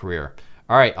design career.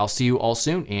 All right, I'll see you all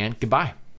soon and goodbye.